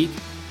another week.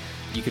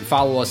 You can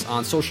follow us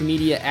on social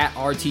media at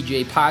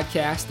RTJ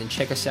Podcast and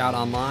check us out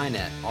online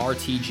at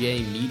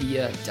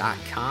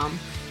rtjmedia.com.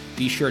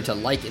 Be sure to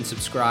like and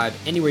subscribe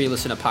anywhere you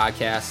listen to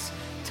podcasts.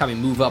 It's how we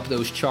move up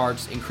those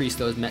charts, increase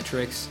those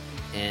metrics,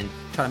 and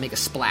try to make a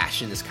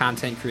splash in this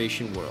content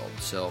creation world.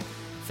 So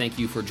thank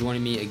you for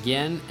joining me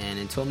again, and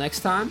until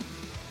next time,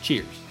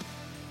 cheers.